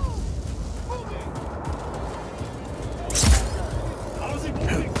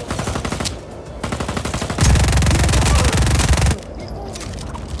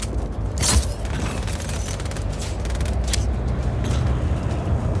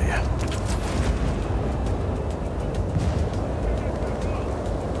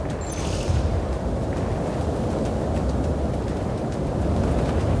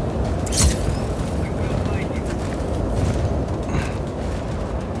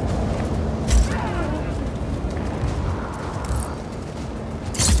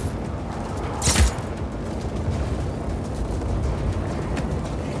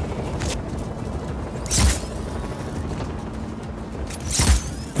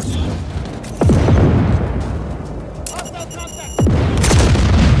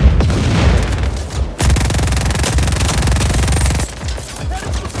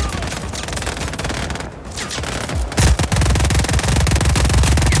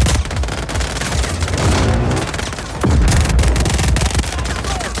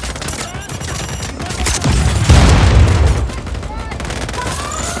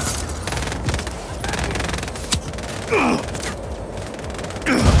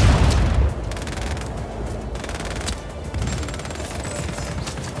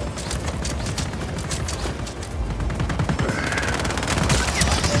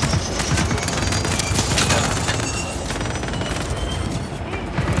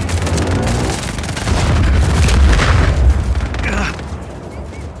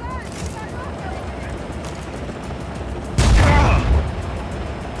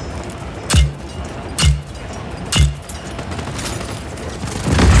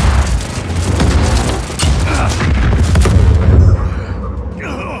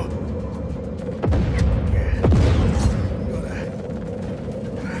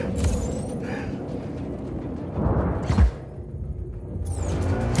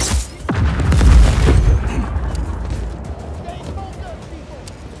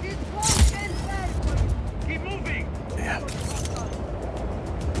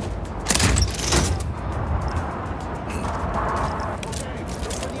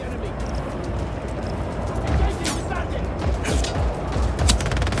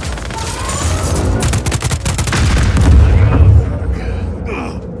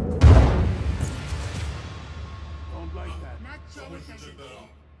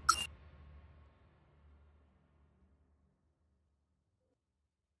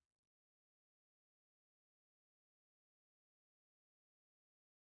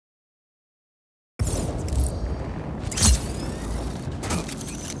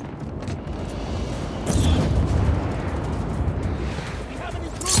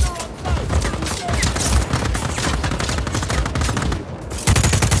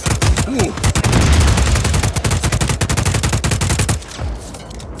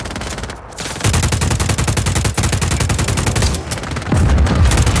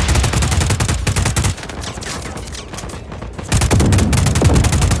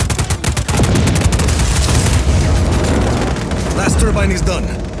 Turbine is done.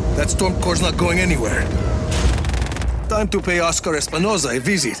 That storm core's not going anywhere. Time to pay Oscar Espinosa a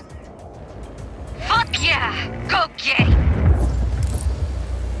visit. Fuck yeah! Go get it!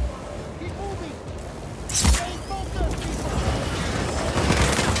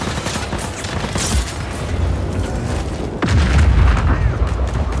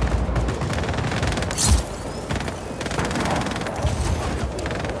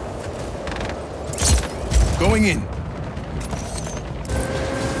 Going in.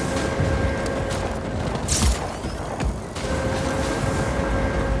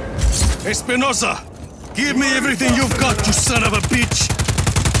 Espinosa! Give me everything you've got, you son of a bitch!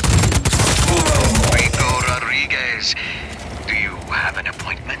 Rico Rodriguez, do you have an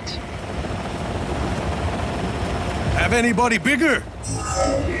appointment? Have anybody bigger?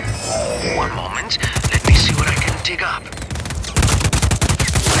 One moment. Let me see what I can dig up.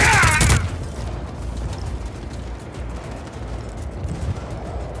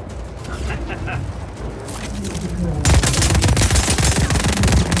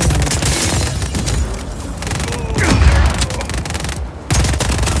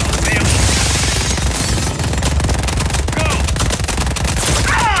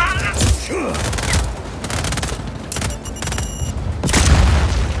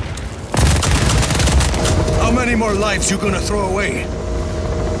 How many more lives you gonna throw away?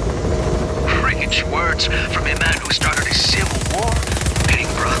 Rich words from a man who started a civil war, pitting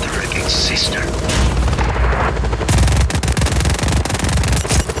brother against sister.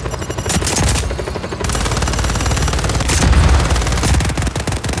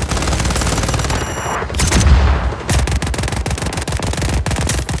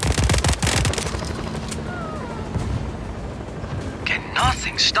 Can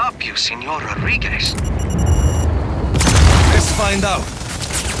nothing stop you, Senor Rodriguez? Let's find out.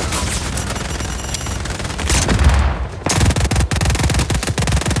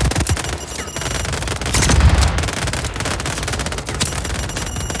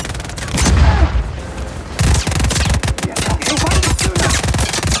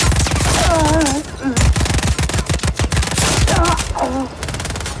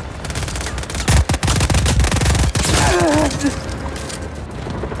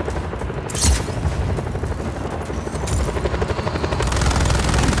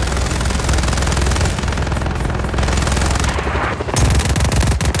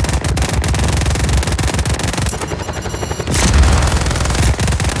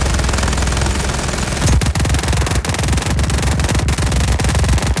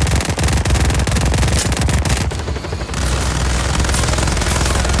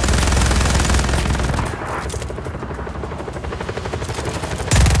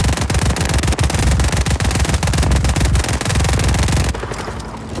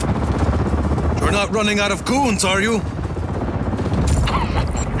 Not running out of goons, are you?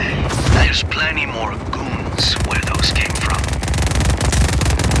 There's plenty more goons where those came from.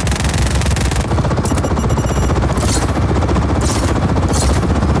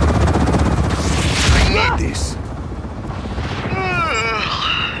 I need this.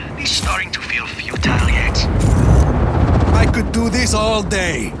 He's starting to feel futile yet. I could do this all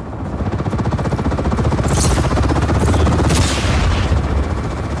day.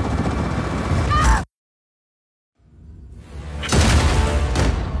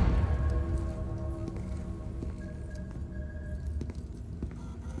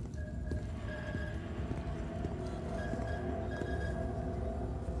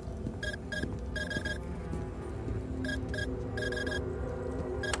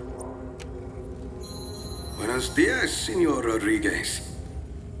 Buenos dias, Senor Rodriguez.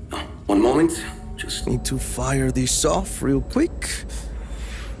 Oh, one moment. Just need to fire this off real quick.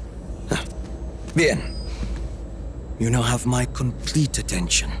 Bien. You now have my complete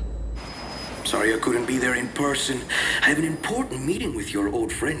attention. Sorry I couldn't be there in person. I have an important meeting with your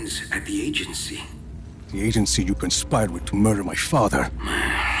old friends at the agency. The agency you conspired with to murder my father.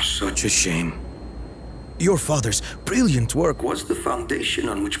 Such a shame. Your father's brilliant work was the foundation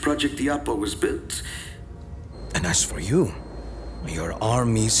on which Project Diapo was built. And as for you, your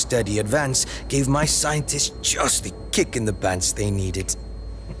army's steady advance gave my scientists just the kick in the pants they needed.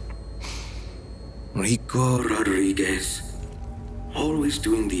 Rico Rodriguez. Always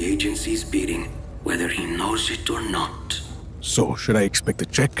doing the agency's bidding, whether he knows it or not. So, should I expect a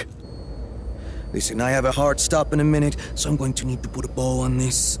check? Listen, I have a hard stop in a minute, so I'm going to need to put a bow on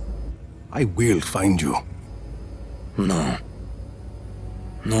this. I will find you. No.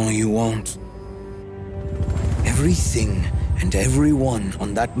 No, you won't. Everything and everyone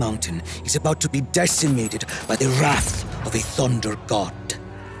on that mountain is about to be decimated by the wrath of a thunder god.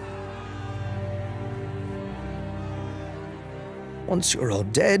 Once you're all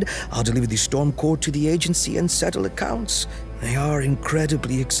dead, I'll deliver the Storm Core to the agency and settle accounts. They are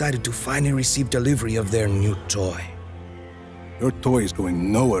incredibly excited to finally receive delivery of their new toy. Your toy is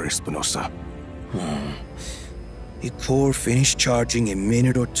going nowhere, Espinosa. Oh. The core finished charging a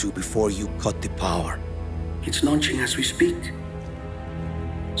minute or two before you cut the power. It's launching as we speak.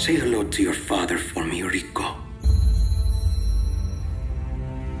 Say hello to your father for me, Rico.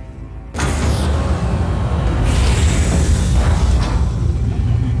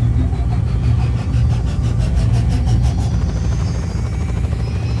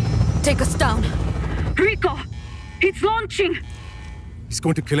 Take us down. Rico! It's launching! He's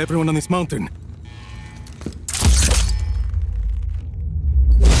going to kill everyone on this mountain.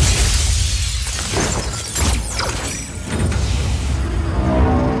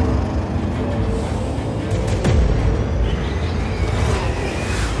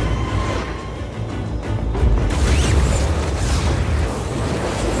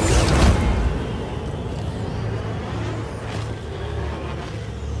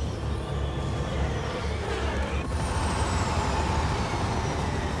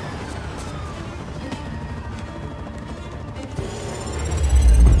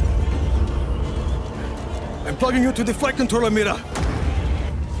 logging you to the flight controller, Mira.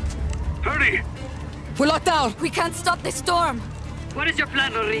 Hurry! We're locked down. We can't stop this storm. What is your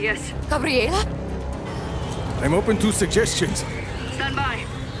plan, Rodriguez? Gabriela? I'm open to suggestions. Stand by.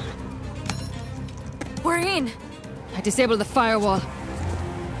 We're in. I disabled the firewall.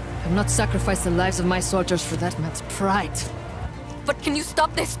 I've not sacrificed the lives of my soldiers for that man's pride. But can you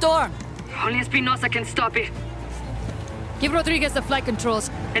stop this storm? Only Espinosa can stop it. Give Rodriguez the flight controls.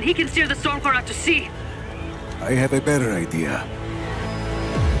 And he can steer the storm core out to sea. I have a better idea.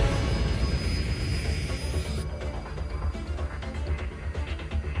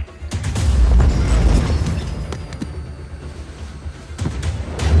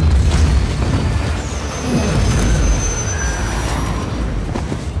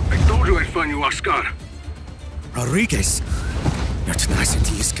 I told you I'd find you, Oscar. Rodriguez, your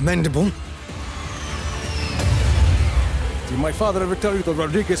tenacity is commendable. Did my father ever tell you the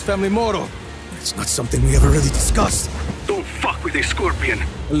Rodriguez family motto? It's not something we ever really discussed. Don't fuck with a scorpion.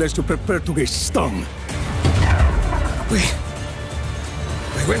 Unless you're prepared to get stung. Wait,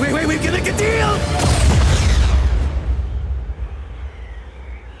 we're gonna get a deal!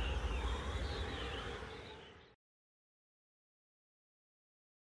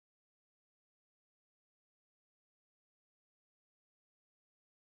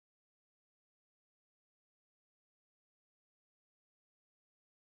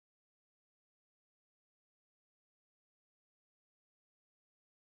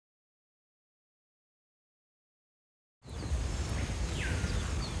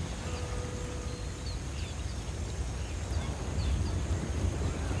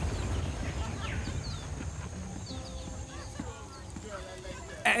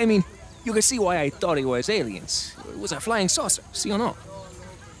 I mean, you can see why I thought it was aliens. It was a flying saucer, see or no?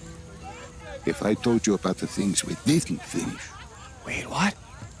 If I told you about the things we didn't finish. Wait, what?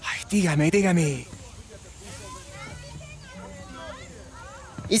 Ay, dígame.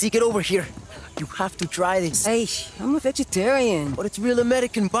 Easy, get over here. You have to try this. Hey, I'm a vegetarian. But it's real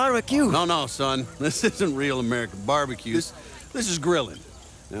American barbecue. No, son. This isn't real American barbecue. This is grilling.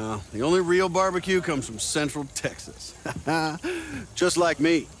 Now, the only real barbecue comes from Central Texas. Just like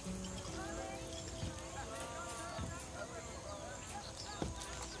me.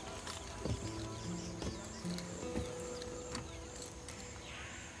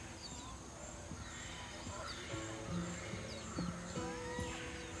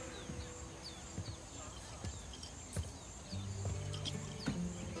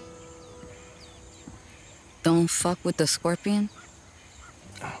 Don't fuck with the scorpion?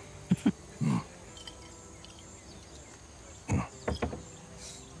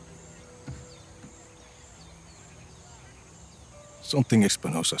 Something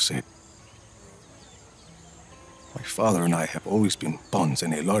Espinosa said. My father and I have always been pawns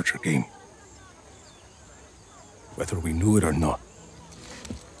in a larger game. Whether we knew it or not.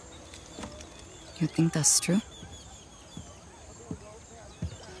 You think that's true?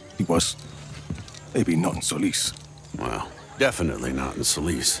 He was. Maybe not in Solis. Well, definitely not in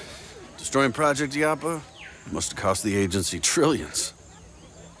Solis. Destroying Project Yapa must have cost the agency trillions.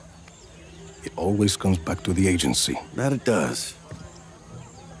 It always comes back to the agency. That it does.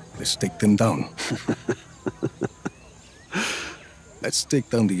 Let's take them down. Let's take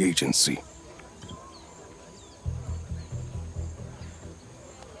down the agency.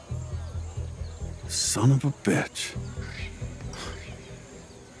 Son of a bitch.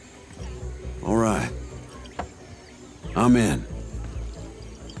 All right. I'm in.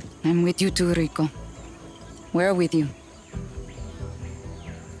 I'm with you too, Rico. We're with you.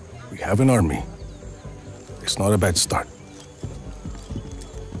 We have an army. It's not a bad start.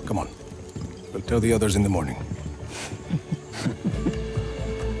 Come on. We'll tell the others in the morning.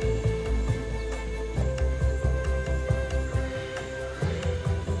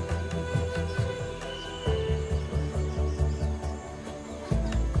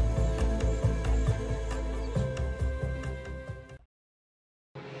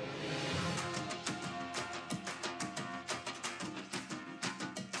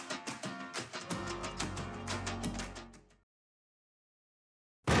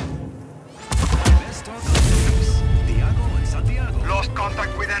 Lost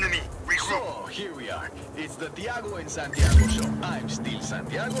contact with enemy. Regroup. So, here we are. It's the Tiago and Santiago show. I'm still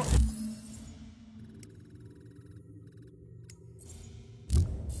Santiago.